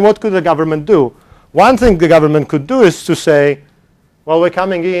 So then what could the government do? One thing the government could do is to say, well, we're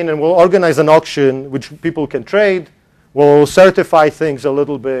coming in and we'll organize an auction which people can trade. We'll certify things a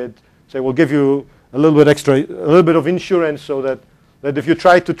little bit. Say we'll give you a little bit extra, a little bit of insurance so that if you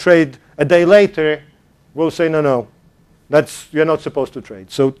try to trade a day later, we'll say, no, you're not supposed to trade.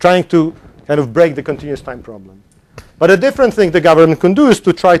 So trying to kind of break the continuous time problem. But a different thing the government can do is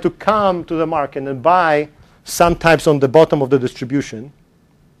to try to come to the market and buy some types on the bottom of the distribution,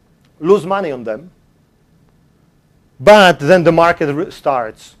 lose money on them, but then the market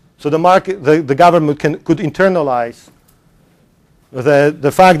starts. So the market, the government could internalize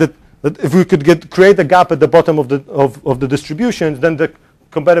the fact that if we could create a gap at the bottom of the distributions, then the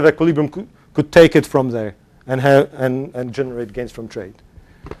competitive equilibrium could take it from there and generate gains from trade.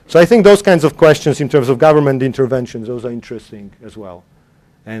 So I think those kinds of questions in terms of government interventions, those are interesting as well.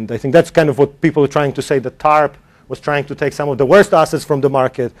 And I think that's kind of what people are trying to say, that TARP was trying to take some of the worst assets from the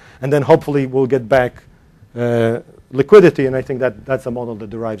market, and then hopefully we'll get back liquidity. And I think that's a model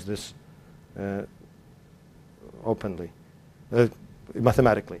that derives this openly,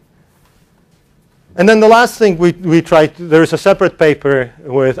 mathematically. And then the last thing we tried, there is a separate paper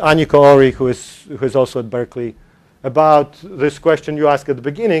with Aniko Ori, who is also at Berkeley, about this question you asked at the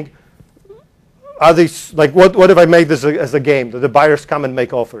beginning. Are these, like, what if I make this as a game, that the buyers come and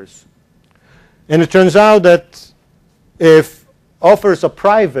make offers? And it turns out that if offers are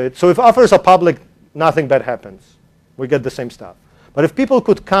private, so if offers are public, nothing bad happens. We get the same stuff. But if people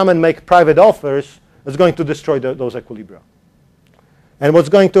could come and make private offers, it's going to destroy those equilibria. And what's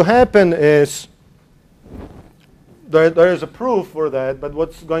going to happen is, there is a proof for that, but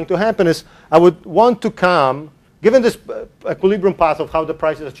what's going to happen is I would want to come, given this equilibrium path of how the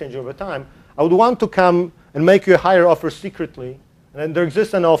prices are changing over time, I would want to come and make you a higher offer secretly. And there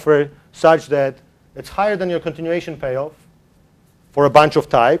exists an offer such that it's higher than your continuation payoff for a bunch of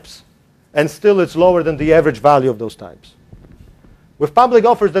types, and still it's lower than the average value of those types. With public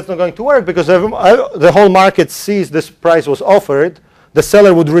offers, that's not going to work because the whole market sees this price was offered. The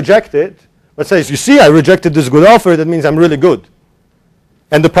seller would reject it, but says, you see, I rejected this good offer. That means I'm really good.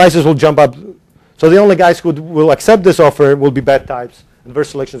 And the prices will jump up. So the only guys who will accept this offer will be bad types. Adverse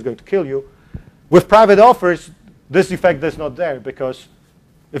selection is going to kill you. With private offers, this effect is not there because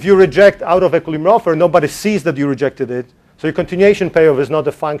if you reject out of equilibrium offer, nobody sees that you rejected it. So your continuation payoff is not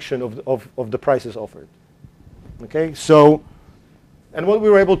a function of the prices offered. Okay, so, and what we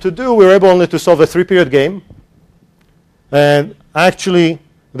were able to do, we were able only to solve a 3-period game. And actually,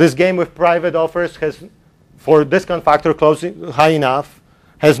 this game with private offers has, for discount factor closing high enough,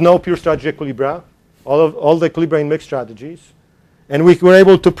 has no pure strategy equilibria, all the equilibria in mixed strategies. And we were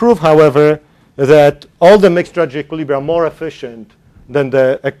able to prove, however, that all the mixed strategy equilibria are more efficient than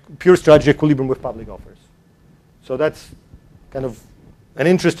the pure strategy equilibrium with public offers. So that's kind of an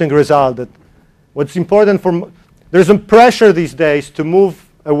interesting result. That what's important there's a pressure these days to move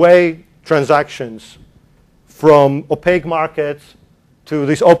away transactions from opaque markets to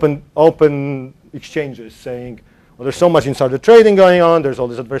these open exchanges, saying, well, there's so much insider trading going on, there's all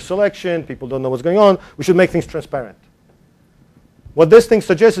this adverse selection, people don't know what's going on, we should make things transparent. What this thing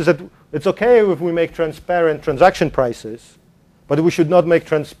suggests is that it's okay if we make transparent transaction prices, but we should not make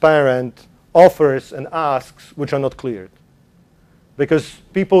transparent offers and asks which are not cleared. Because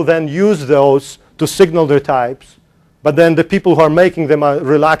people then use those to signal their types, but then the people who are making them are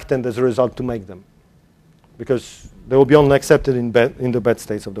reluctant as a result to make them, because they will be only accepted in the bad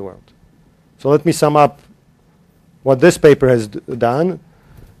states of the world. So let me sum up what this paper has done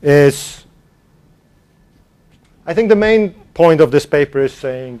is, I think the main point of this paper is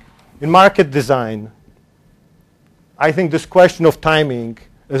saying, in market design, I think this question of timing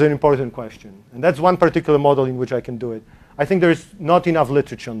is an important question. And that's one particular model in which I can do it. I think there's not enough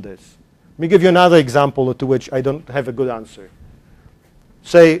literature on this. Let me give you another example to which I don't have a good answer.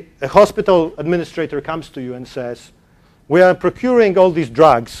 Say a hospital administrator comes to you and says, we are procuring all these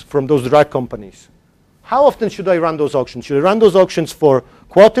drugs from those drug companies. How often should I run those auctions? Should I run those auctions for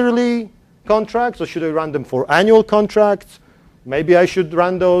quarterly contracts, or should I run them for annual contracts? Maybe I should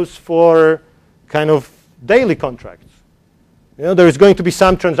run those for kind of daily contracts. You know, there is going to be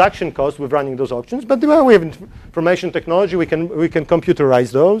some transaction cost with running those auctions, but well, we have information technology. We can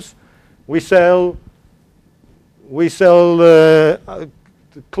computerize those. We sell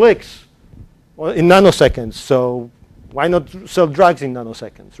clicks in nanoseconds. So why not sell drugs in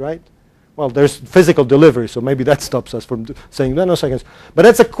nanoseconds, right? Well, there's physical delivery, so maybe that stops us from saying nanoseconds. But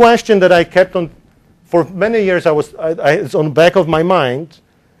that's a question that I kept on for many years. It's on the back of my mind,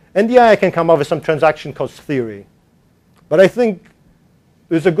 and yeah, I can come up with some transaction cost theory. But I think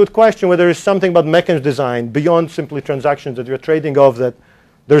there's a good question whether there's something about mechanism design beyond simply transactions that you're trading off, that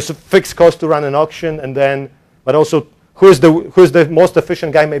there's a fixed cost to run an auction, and then, but also who's the most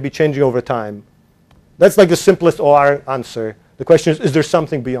efficient guy may be changing over time. That's like the simplest OR answer. The question is there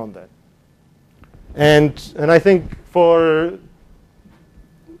something beyond that? And I think for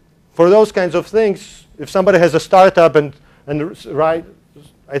those kinds of things, if somebody has a startup and right,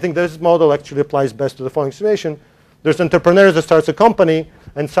 I think this model actually applies best to the following situation. There's an entrepreneur that starts a company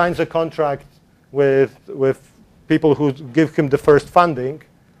and signs a contract with people who give him the first funding.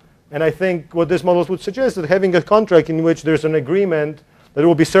 And I think what this model would suggest is having a contract in which there's an agreement that there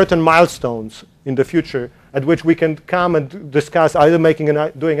will be certain milestones in the future at which we can come and discuss either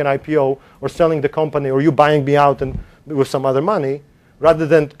doing an IPO or selling the company, or you buying me out and with some other money, rather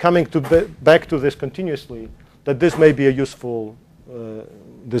than coming back to this continuously, that this may be a useful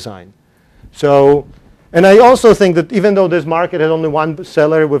design. So, and I also think that even though this market has only one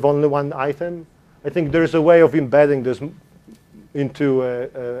seller with only one item, I think there's a way of embedding this into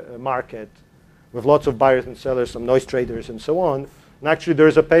a market with lots of buyers and sellers, some noise traders and so on. And actually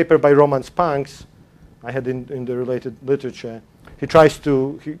there's a paper by Roman Spanks, I had in the related literature. He takes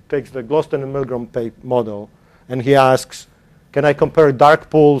the Gloston and Milgram model, and he asks, can I compare dark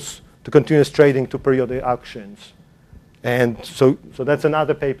pools to continuous trading to periodic auctions? And so that's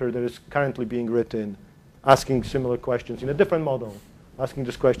another paper that is currently being written, asking similar questions in a different model, asking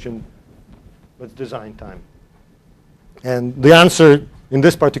this question, what's design time? And the answer in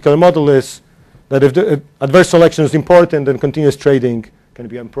this particular model is that if the adverse selection is important, then continuous trading can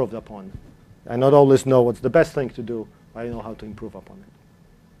be improved upon. I not always know what's the best thing to do, but I know how to improve upon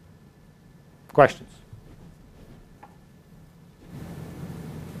it. Questions?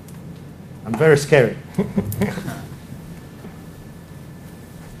 I'm very scary. So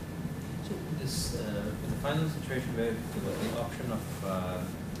this, in the final situation where the option of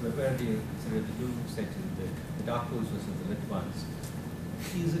where the blue section, the dark pools versus the lit ones,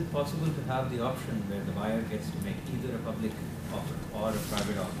 is it possible to have the option where the buyer gets to make either a public offer or a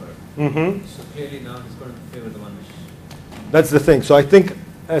private offer? Mm-hmm. So clearly now it's going to favor the one which... That's the thing. So I think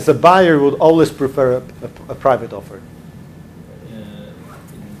as a buyer would always prefer a private offer. In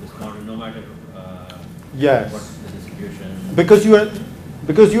this model, no matter Yes. what's the distribution.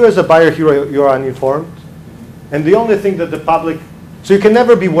 Because you as a buyer here, you're uninformed. And the only thing that the public... So you can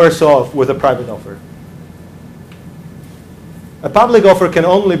never be worse off with a private offer. A public offer can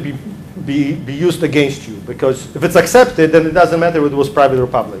only be used against you, because if it's accepted, then it doesn't matter whether it was private or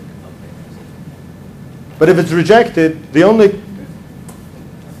public. But if it's rejected, you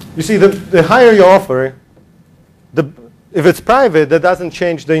see, the higher your offer, if it's private, that doesn't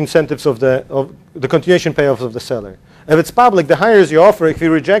change the incentives of the continuation payoffs of the seller. If it's public, the higher is your offer. If he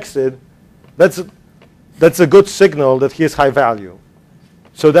rejects it, that's a good signal that he is high value.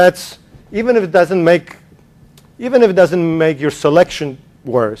 So that's, even if it doesn't make your selection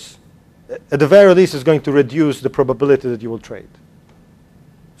worse, at the very least it's going to reduce the probability that you will trade.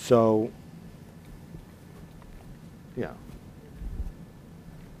 So, yeah.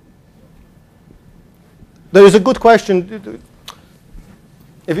 There is a good question.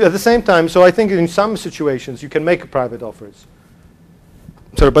 If you, at the same time, so I think in some situations you can make private offers.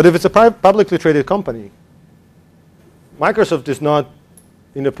 Sorry, but if it's a publicly traded company, Microsoft is not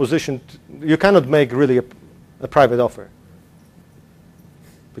in a position, you cannot make really a private offer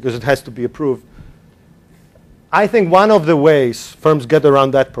because it has to be approved. I think one of the ways firms get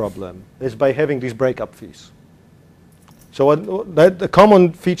around that problem is by having these breakup fees. So the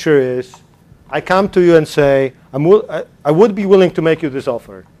common feature is I come to you and say, I would be willing to make you this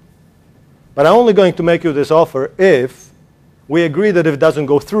offer. But I'm only going to make you this offer if we agree that if it doesn't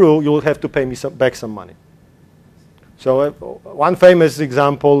go through, you will have to pay me back some money. So one famous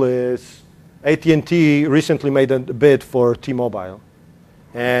example is AT&T recently made a bid for T-Mobile.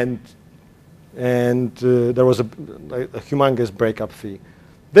 And there was a humongous breakup fee.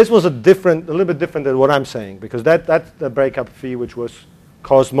 This was a little bit different than what I'm saying, because that's the breakup fee which was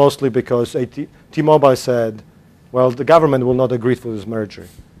caused mostly because T-Mobile said, well, the government will not agree for this merger.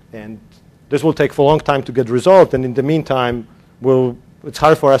 And this will take for a long time to get resolved, and in the meantime, it's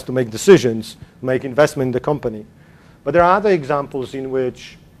hard for us to make decisions, make investment in the company. But there are other examples in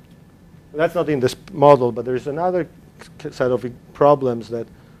which, that's not in this model, but there's another set of problems that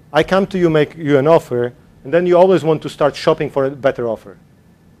I come to you, make you an offer, and then you always want to start shopping for a better offer.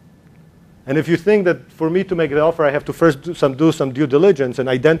 And if you think that for me to make the offer, I have to first do some due diligence and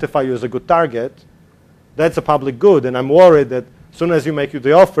identify you as a good target, that's a public good. And I'm worried that as soon as you make you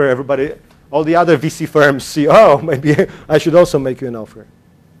the offer, all the other VC firms see, oh, maybe I should also make you an offer.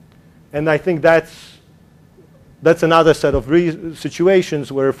 And I think that's another set of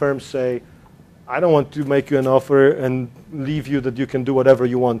situations where firms say, I don't want to make you an offer and leave you that you can do whatever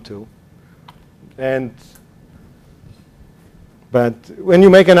you want to. But when you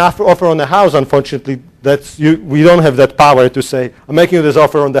make an offer on the house, unfortunately, we don't have that power to say, I'm making you this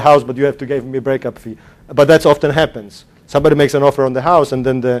offer on the house, but you have to give me a breakup fee. But that often happens. Somebody makes an offer on the house, and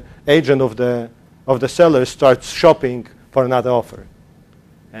then the agent of the seller starts shopping for another offer.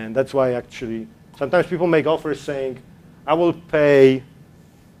 And that's why actually sometimes people make offers saying, I will pay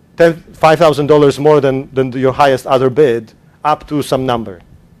 $5,000 more than your highest other bid, up to some number.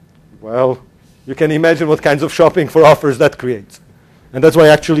 Well, you can imagine what kinds of shopping for offers that creates. And that's why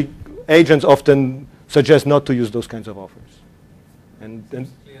actually agents often suggest not to use those kinds of offers. And it's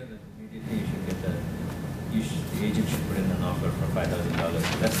clear that immediately you should get the agent should put in an offer for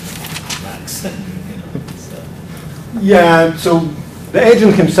 $5,000. That's max. Yeah, so the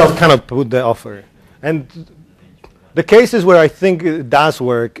agent himself cannot put the offer. And the cases where I think it does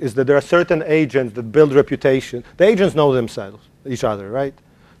work is that there are certain agents that build reputation. The agents know themselves, each other, right?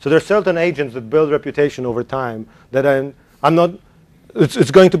 So there are certain agents that build reputation over time that I'm not,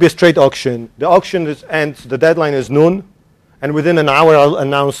 it's going to be a straight auction. The auction ends, the deadline is noon, and within an hour I'll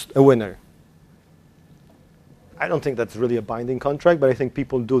announce a winner. I don't think that's really a binding contract, but I think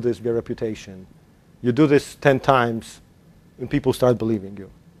people do this via reputation. You do this 10 times, and people start believing you.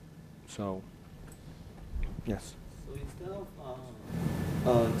 So, yes. So instead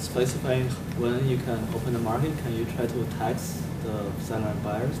of specifying when you can open the market, can you try to tax the seller and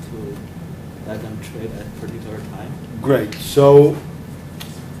buyers to let them trade at a particular time? Great. So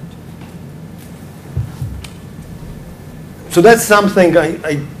that's something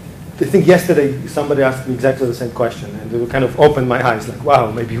I think yesterday somebody asked me exactly the same question, and it kind of opened my eyes, like,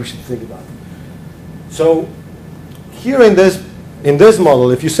 wow, maybe we should think about it. So here in this model,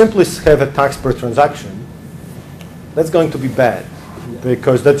 if you simply have a tax per transaction, that's going to be bad,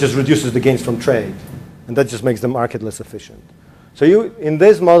 because that just reduces the gains from trade, and that just makes the market less efficient. So in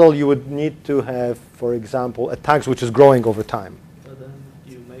this model, you would need to have, for example, a tax which is growing over time. So then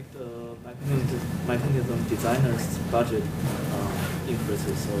you make the mechanism designer's budget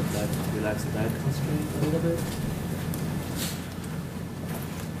increases, so that relaxes that constraint a little bit.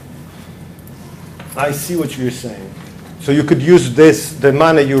 I see what you're saying. So you could use the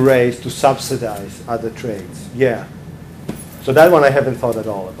money you raise, to subsidize other trades. Yeah. So that one I haven't thought at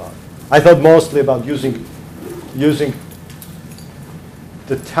all about. I thought mostly about using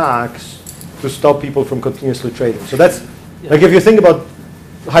the tax to stop people from continuously trading. So that's, like if you think about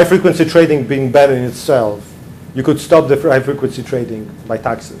high-frequency trading being bad in itself, you could stop the high-frequency trading by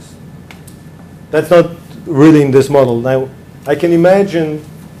taxes. That's not really in this model. Now, I can imagine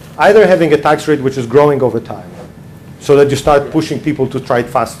either having a tax rate which is growing over time, so that you start pushing people to try it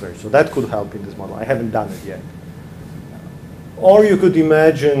faster. So that could help in this model. I haven't done it yet. Or you could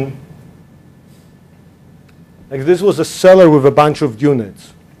imagine, like this was a seller with a bunch of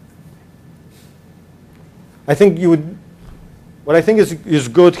units. I think what I think is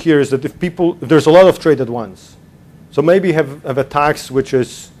good here is that if there's a lot of trade at once. So maybe have a tax which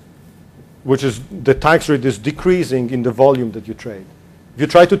is the tax rate is decreasing in the volume that you trade. If you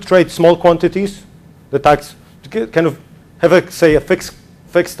try to trade small quantities, the tax kind of have a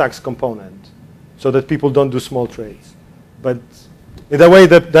fixed tax component, so that people don't do small trades. But in the way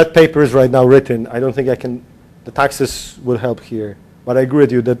that paper is right now written, I don't think the taxes will help here. But I agree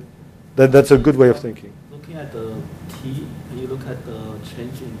with you that that's a good way of thinking. Looking at the T, can you look at the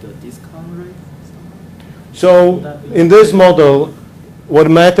change in the discount rate? So in this model, what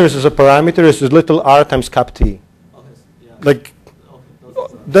matters as a parameter is the little r times cap t. Okay, yeah. Like,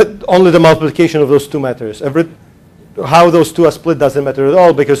 Okay, that only the multiplication of those two matters. How those two are split doesn't matter at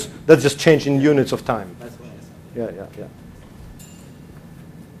all because that's just change in units of time. that's what I said. Yeah.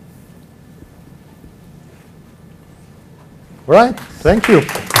 All right, thank you.